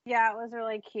 Yeah, it was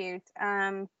really cute.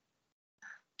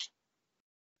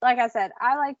 Like I said,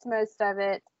 I liked most of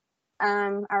it.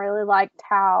 I really liked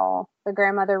how the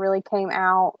grandmother really came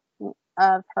out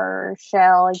of her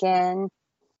shell again.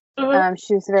 Mm-hmm.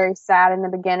 She was very sad in the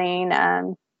beginning.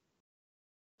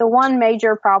 The one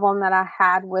major problem that I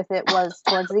had with it was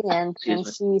towards the end, and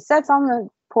she sits on the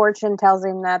porch and tells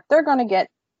him that they're going to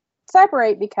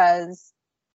separate because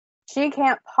she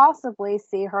can't possibly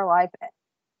see her life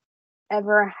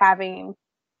ever having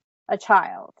a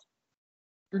child.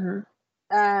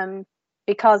 Mm-hmm.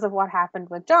 Because of what happened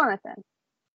with Jonathan.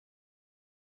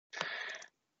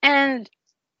 And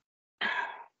that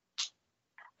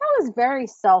was very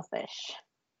selfish.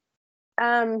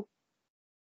 I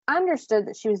understood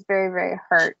that she was very, very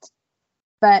hurt,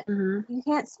 but you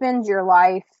can't spend your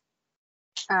life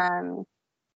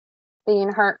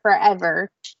being hurt forever.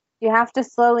 You have to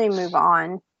slowly move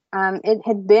on. It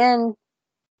had been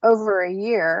over a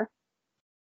year.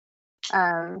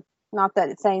 Not that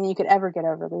it's saying you could ever get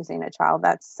over losing a child.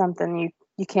 That's something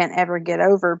you can't ever get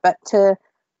over. But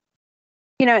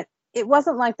it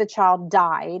wasn't like the child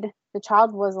died. The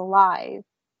child was alive.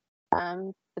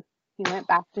 But he went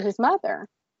back to his mother.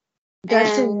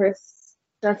 That's a risk.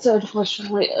 That's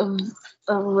unfortunately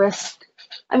a risk.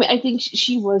 I mean, I think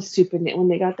she was super when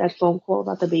they got that phone call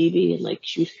about the baby, and like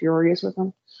she was furious with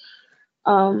him.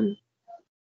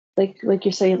 Like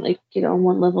you're saying, like on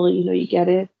one level, you get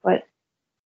it, but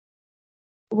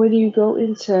when you go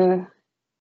into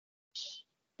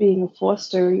being a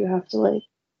foster, you have to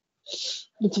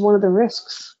it's one of the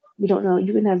risks. You don't know.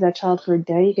 You can have that child for a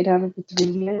day. You could have it for 3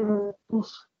 years.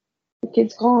 Oof, the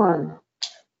kid's gone,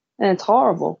 and it's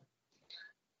horrible.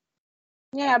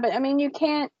 Yeah, but I mean, you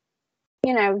can't,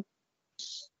 in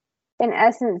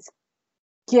essence,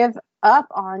 give up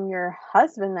on your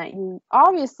husband that you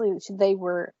obviously they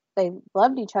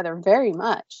loved each other very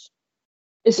much.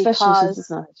 Especially since it's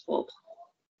not his fault.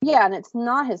 Yeah, and it's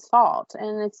not his fault.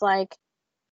 And it's like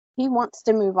he wants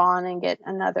to move on and get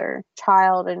another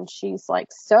child, and she's like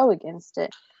so against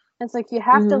it. It's like you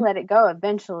have to let it go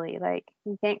eventually. Like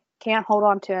you can't hold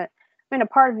on to it. I mean, a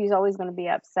part of you is always going to be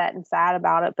upset and sad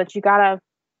about it, but you gotta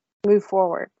move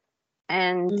forward.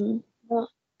 And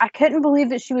I couldn't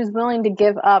believe that she was willing to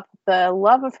give up the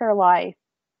love of her life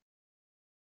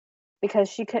because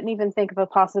she couldn't even think of a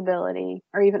possibility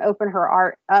or even open her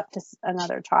heart up to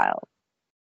another child.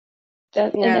 I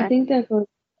think that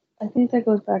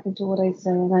goes back into what I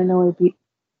said, and I know I beat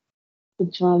the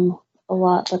drum a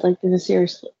lot, but like there's a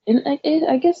serious, and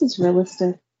I guess it's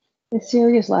realistic, a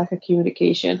serious lack of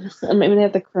communication. I mean, they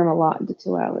have to cram a lot into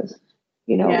 2 hours,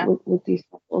 with these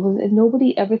people, and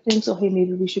nobody ever thinks, oh, hey,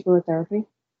 maybe we should go to therapy.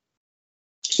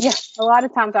 Yeah, a lot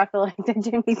of times I feel like they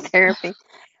do need therapy.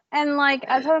 And like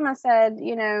I told him, I said,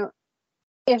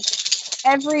 if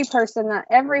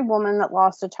every woman that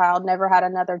lost a child never had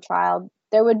another child,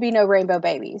 there would be no rainbow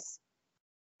babies.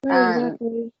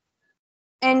 Exactly.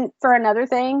 And for another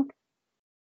thing,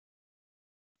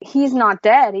 he's not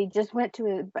dead. He just went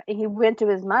to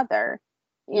his mother,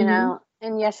 and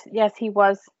yes, she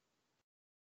was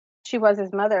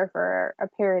his mother for a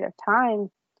period of time,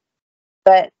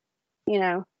 but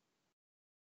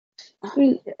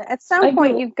at some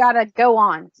point you've got to go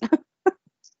on.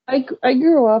 I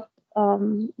grew up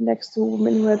next to a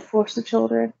woman who had foster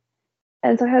children,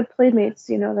 and so I had playmates,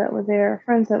 that were there,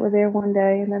 friends that were there one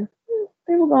day, and then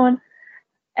they were gone.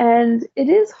 And it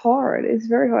is hard. It's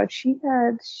very hard. She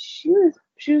was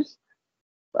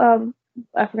African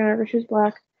American. She was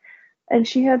Black, and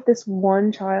she had this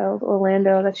one child,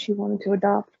 Orlando, that she wanted to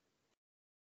adopt.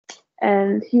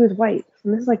 And he was white.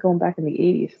 And this is like going back in the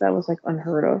 80s. That was like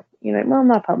unheard of. Well,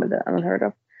 not probably that unheard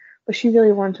of, but she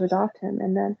really wanted to adopt him.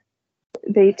 And then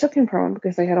they took him from him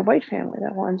because they had a white family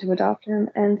that wanted to adopt him.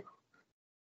 And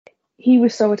he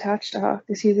was so attached to her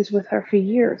because he was with her for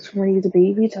years, from when he was a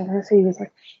baby to her, so he was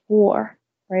like 4,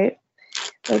 right?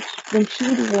 Like when she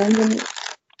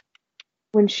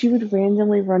would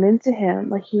randomly run into him,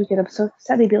 like he would get so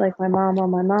upset, he'd be like, my mom or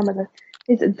my mom. And then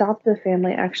his adoptive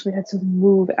family actually had to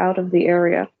move out of the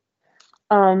area.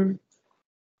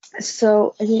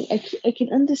 So I mean, I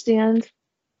can understand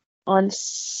on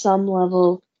some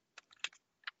level,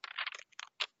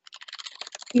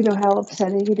 how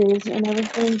upsetting it is and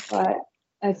everything, but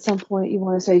at some point you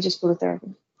want to say, just go to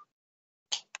therapy.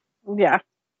 Yeah.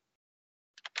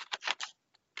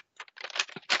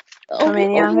 I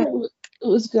mean, yeah. It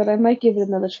was good. I might give it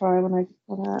another try when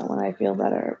I feel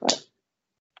better, but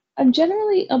I'll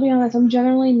be honest, I'm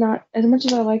generally not, as much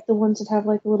as I like the ones that have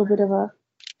like a little bit of a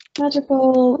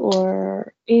magical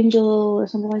or angel or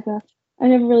something like that, I've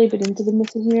never really been into the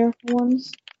Mrs. Miracle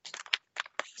ones.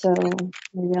 So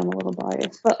maybe I'm a little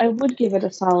biased, but I would give it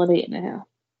a solid 8.5.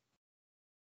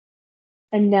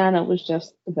 And Nana was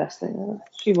just the best thing ever.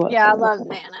 She was. Yeah, I love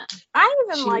Nana. I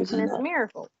even liked Miss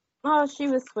Miracle. Oh, she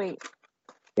was sweet.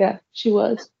 Yeah, she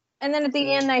was. And then at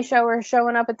the end, they show her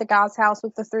showing up at the guy's house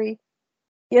with the 3.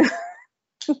 Yeah.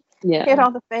 Get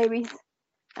all the babies.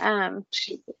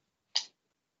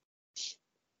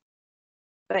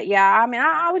 But yeah, I mean,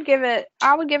 I would give it a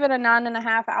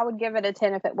 9.5. I would give it a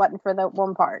 10 if it wasn't for that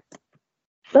one part.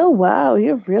 Oh wow,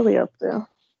 you're really up there.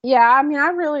 Yeah, I mean, I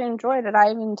really enjoyed it. I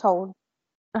even told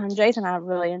Jason I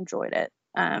really enjoyed it.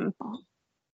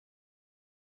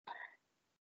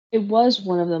 It was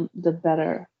one of the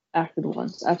better acted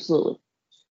ones, absolutely.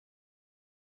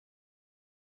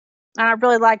 I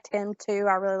really liked him too.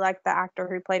 I really liked the actor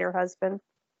who played her husband.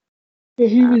 Yeah,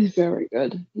 he was very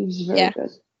good. He was very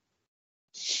good.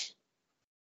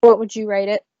 What would you rate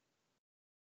it?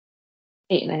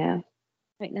 8.5.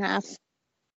 8.5.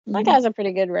 That guy's a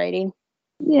pretty good rating.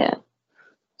 Yeah.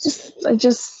 I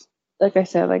just like I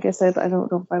said, I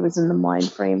don't know if I was in the mind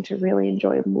frame to really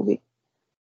enjoy a movie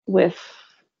with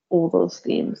all those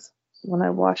themes when I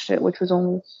watched it, which was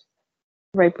only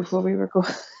right before we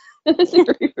recorded.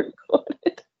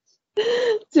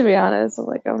 To be honest,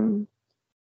 like I don't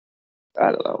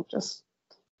know, just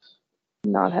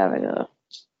not having a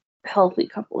healthy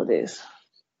couple of days.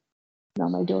 Now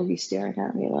my doggy's staring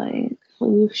at me like,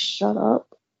 will you shut up?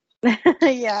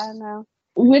 Yeah, I know.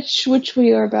 Which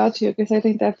we are about to, because I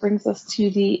think that brings us to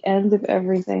the end of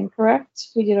everything, correct?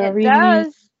 We did our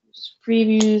reviews,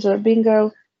 previews, our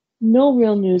bingo. No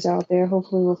real news out there.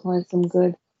 Hopefully we'll find some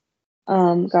good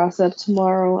gossip.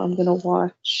 Tomorrow I'm going to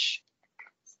watch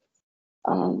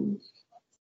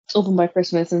Open by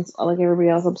Christmas, and like everybody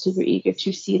else, I'm super eager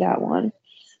to see that one.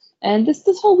 And this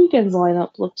whole weekend's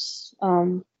lineup looks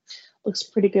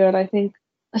pretty good. I think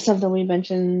something we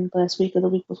mentioned last week or the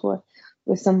week before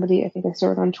with somebody, I think I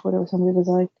saw it on Twitter, where somebody was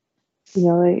like,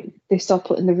 they start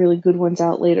putting the really good ones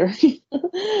out later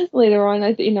on.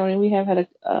 And we have had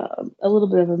a little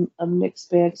bit of a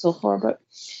mixed bag so far, but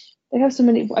they have so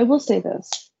many. I will say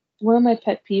this: one of my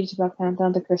pet peeves about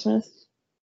Countdown to Christmas,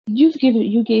 you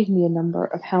gave me a number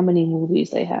of how many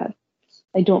movies they had.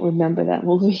 I don't remember that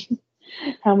movie.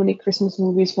 How many Christmas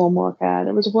movies Hallmark had?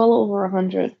 It was well over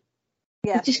 100.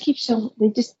 Yeah. They just keep showing.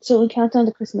 So in Countdown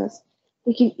to Christmas,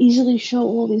 they can easily show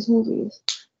all these movies.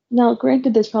 Now,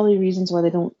 granted, there's probably reasons why they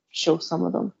don't show some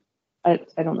of them. I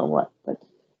don't know what, but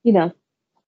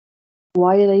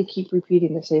why do they keep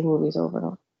repeating the same movies over and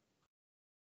over?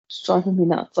 It's driving me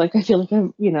nuts. Like, I feel like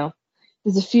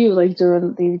there's a few like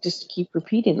they just keep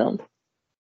repeating them.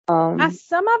 Some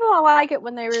of them I like it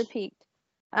when they repeat.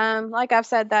 Like I've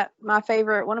said, that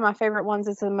one of my favorite ones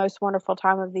is The Most Wonderful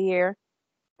Time of the Year.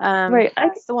 Right,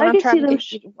 that's the one I'm trying to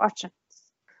get you to watch.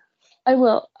 I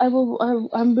will.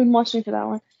 I've been watching for that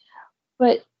one,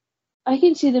 but I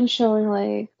can see them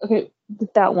showing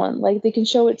that one. Like they can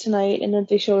show it tonight, and then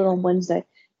they show it on Wednesday.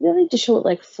 They don't need to show it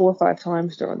like 4 or 5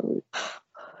 times during the week.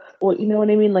 Or you know what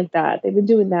I mean, like that. They've been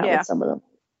doing that with some of them.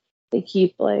 They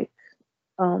keep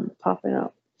popping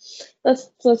up.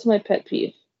 That's my pet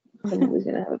peeve. Somebody's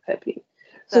gonna have a pet peeve.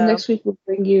 So next week we'll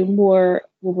bring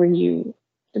you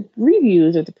the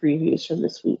reviews or the previews from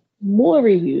this week. More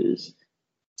reviews.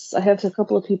 So I have a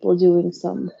couple of people doing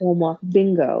some Hallmark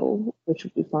bingo, which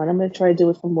would be fun. I'm going to try to do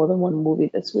it for more than one movie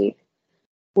this week.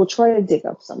 We'll try to dig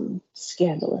up some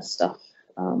scandalous stuff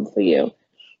for you.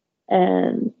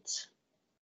 And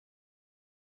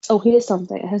here's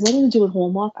something. It has nothing to do with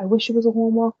Hallmark. I wish it was a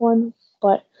Hallmark one,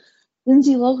 but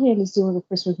Lindsay Lohan is doing a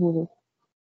Christmas movie.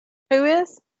 Who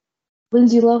is?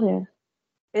 Lindsay Lohan.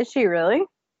 Is she really?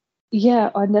 Yeah,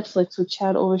 on Netflix with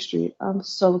Chad Overstreet. I'm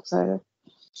so excited.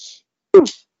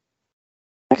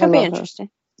 That could be interesting.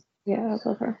 Yeah, I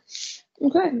love her.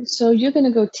 Okay, so you're going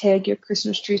to go tag your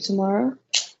Christmas tree tomorrow.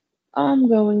 I'm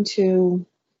going to...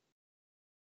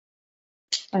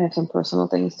 I have some personal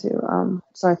things to...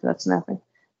 sorry for that snapping.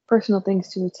 Personal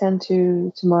things to attend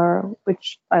to tomorrow,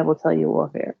 which I will tell you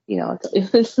off air. I'll tell you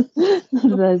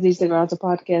as these go out to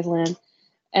podcast land,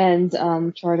 and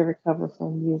try to recover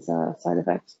from these side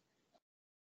effects.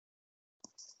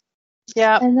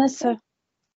 Yeah, and that's it.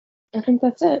 I think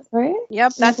that's it, right?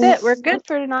 Yep, that's it. We're good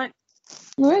for tonight.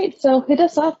 All right, so hit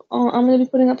us up. I'm going to be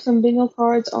putting up some bingo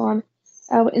cards on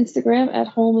our Instagram at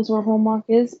Home is Where Hallmark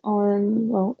is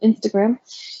on Instagram.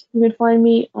 You can find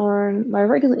me on my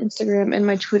regular Instagram and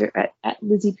my Twitter at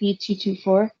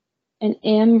LizzieP224. And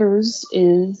Amber's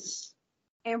is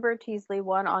Amber Teasley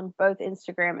 1 on both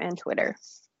Instagram and Twitter.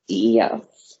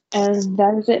 Yes. And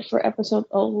that is it for episode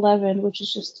 11, which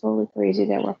is just totally crazy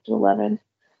that we're up to 11.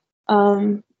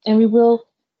 And we will,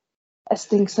 as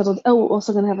things settle. We're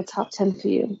also going to have a top 10 for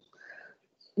you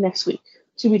next week.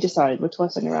 To be decided. We're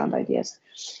tossing around ideas.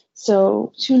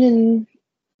 So tune in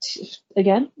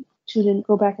again. Tune in,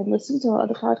 go back and listen to our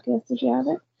other podcasts if you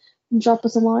haven't. And drop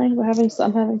us a line. I'm having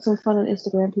some fun on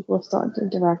Instagram. People are starting to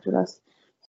interact with us.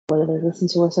 Whether they listen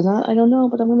to us or not, I don't know.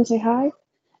 But I'm going to say hi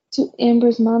to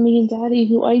Amber's mommy and daddy,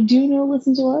 who I do know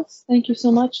listen to us. Thank you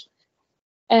so much.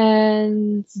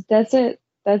 And that's it.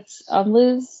 I'm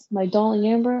Liz, my darling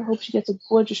Amber. Hope she gets a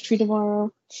gorgeous tree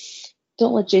tomorrow.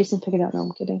 Don't let Jason pick it out. No,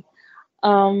 I'm kidding.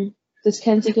 Does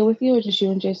Kenzie go with you, or just you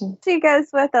and Jason? She goes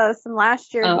with us. And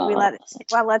last year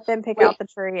I let them pick out the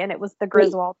tree, and it was the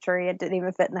Griswold tree. It didn't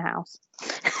even fit in the house.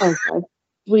 Oh God!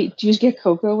 Wait, do you get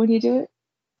Coco when you do it?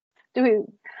 Do we?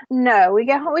 No, we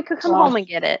get home. We could come home and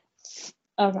get it.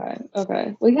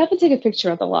 Okay. We have to take a picture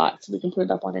of the lot so we can put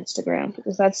it up on Instagram,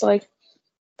 because that's like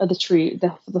the tree,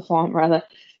 the farm rather.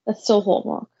 That's so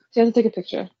Hallmark. So you have to take a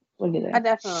picture when you're there. I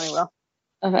definitely will.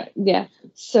 Okay, yeah.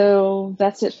 So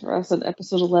that's it for us on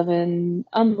episode 11.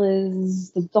 I'm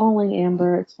Liz, the darling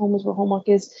Amber. It's Home is Where Hallmark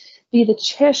is via the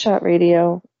Chairshot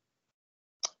Radio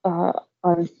on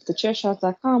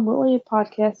thechairshot.com, where all your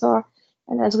podcasts are.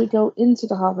 And as we go into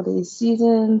the holiday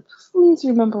season, please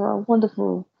remember our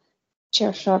wonderful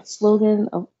Chairshot slogan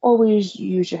of always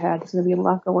use your hat. There's going to be a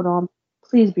lot going on.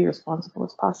 Please be responsible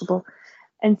as possible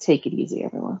and take it easy,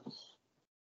 everyone.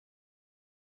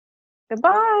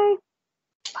 Goodbye.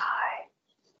 Bye.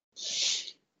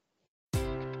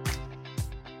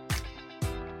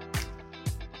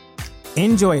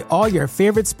 Enjoy all your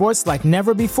favorite sports like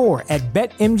never before at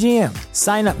BetMGM.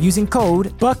 Sign up using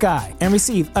code Buckeye and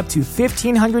receive up to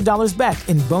 $1,500 back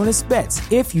in bonus bets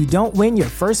if you don't win your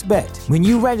first bet. When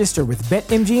you register with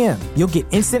BetMGM, you'll get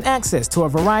instant access to a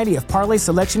variety of parlay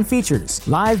selection features,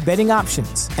 live betting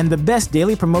options, and the best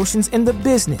daily promotions in the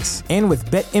business. And with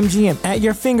BetMGM at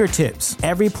your fingertips,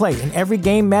 every play and every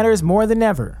game matters more than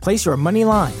ever. Place your money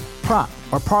line, prop,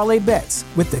 or parlay bets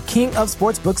with the king of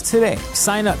sportsbooks today.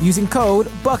 Sign up using code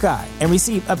Buckeye and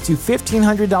receive up to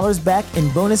 $1,500 back in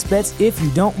bonus bets if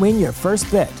you don't win your first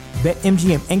bet.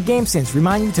 BetMGM and GameSense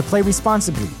remind you to play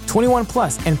responsibly. 21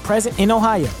 plus and present in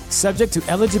Ohio, subject to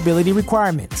eligibility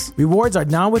requirements. Rewards are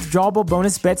non-withdrawable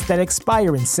bonus bets that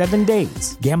expire in 7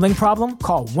 days. Gambling problem?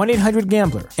 Call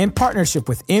 1-800-GAMBLER. In partnership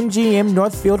with MGM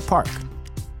Northfield Park.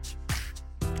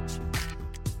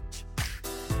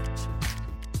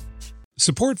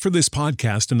 Support for this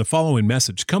podcast and the following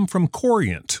message come from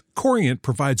Corient. Corient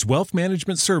provides wealth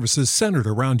management services centered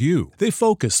around you. They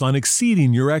focus on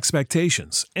exceeding your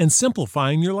expectations and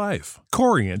simplifying your life.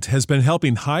 Corient has been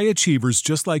helping high achievers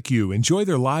just like you enjoy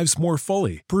their lives more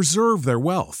fully, preserve their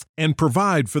wealth, and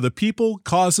provide for the people,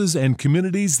 causes, and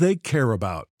communities they care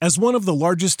about. As one of the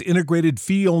largest integrated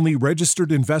fee-only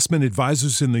registered investment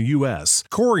advisors in the U.S.,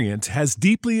 Corient has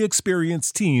deeply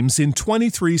experienced teams in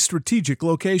 23 strategic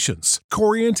locations.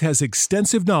 Corient has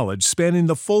extensive knowledge spanning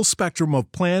the full spectrum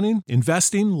of planning,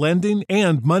 investing, lending,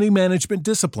 and money management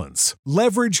disciplines.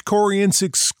 Leverage Corient's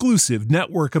exclusive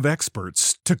network of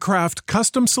experts to craft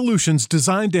custom solutions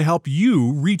designed to help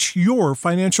you reach your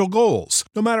financial goals,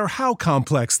 no matter how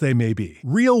complex they may be.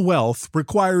 Real wealth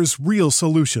requires real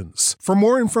solutions. For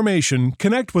more information,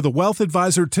 connect with a wealth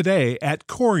advisor today at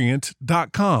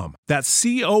Corient.com. That's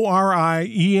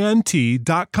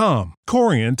Corient.com.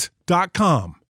 Corient.com.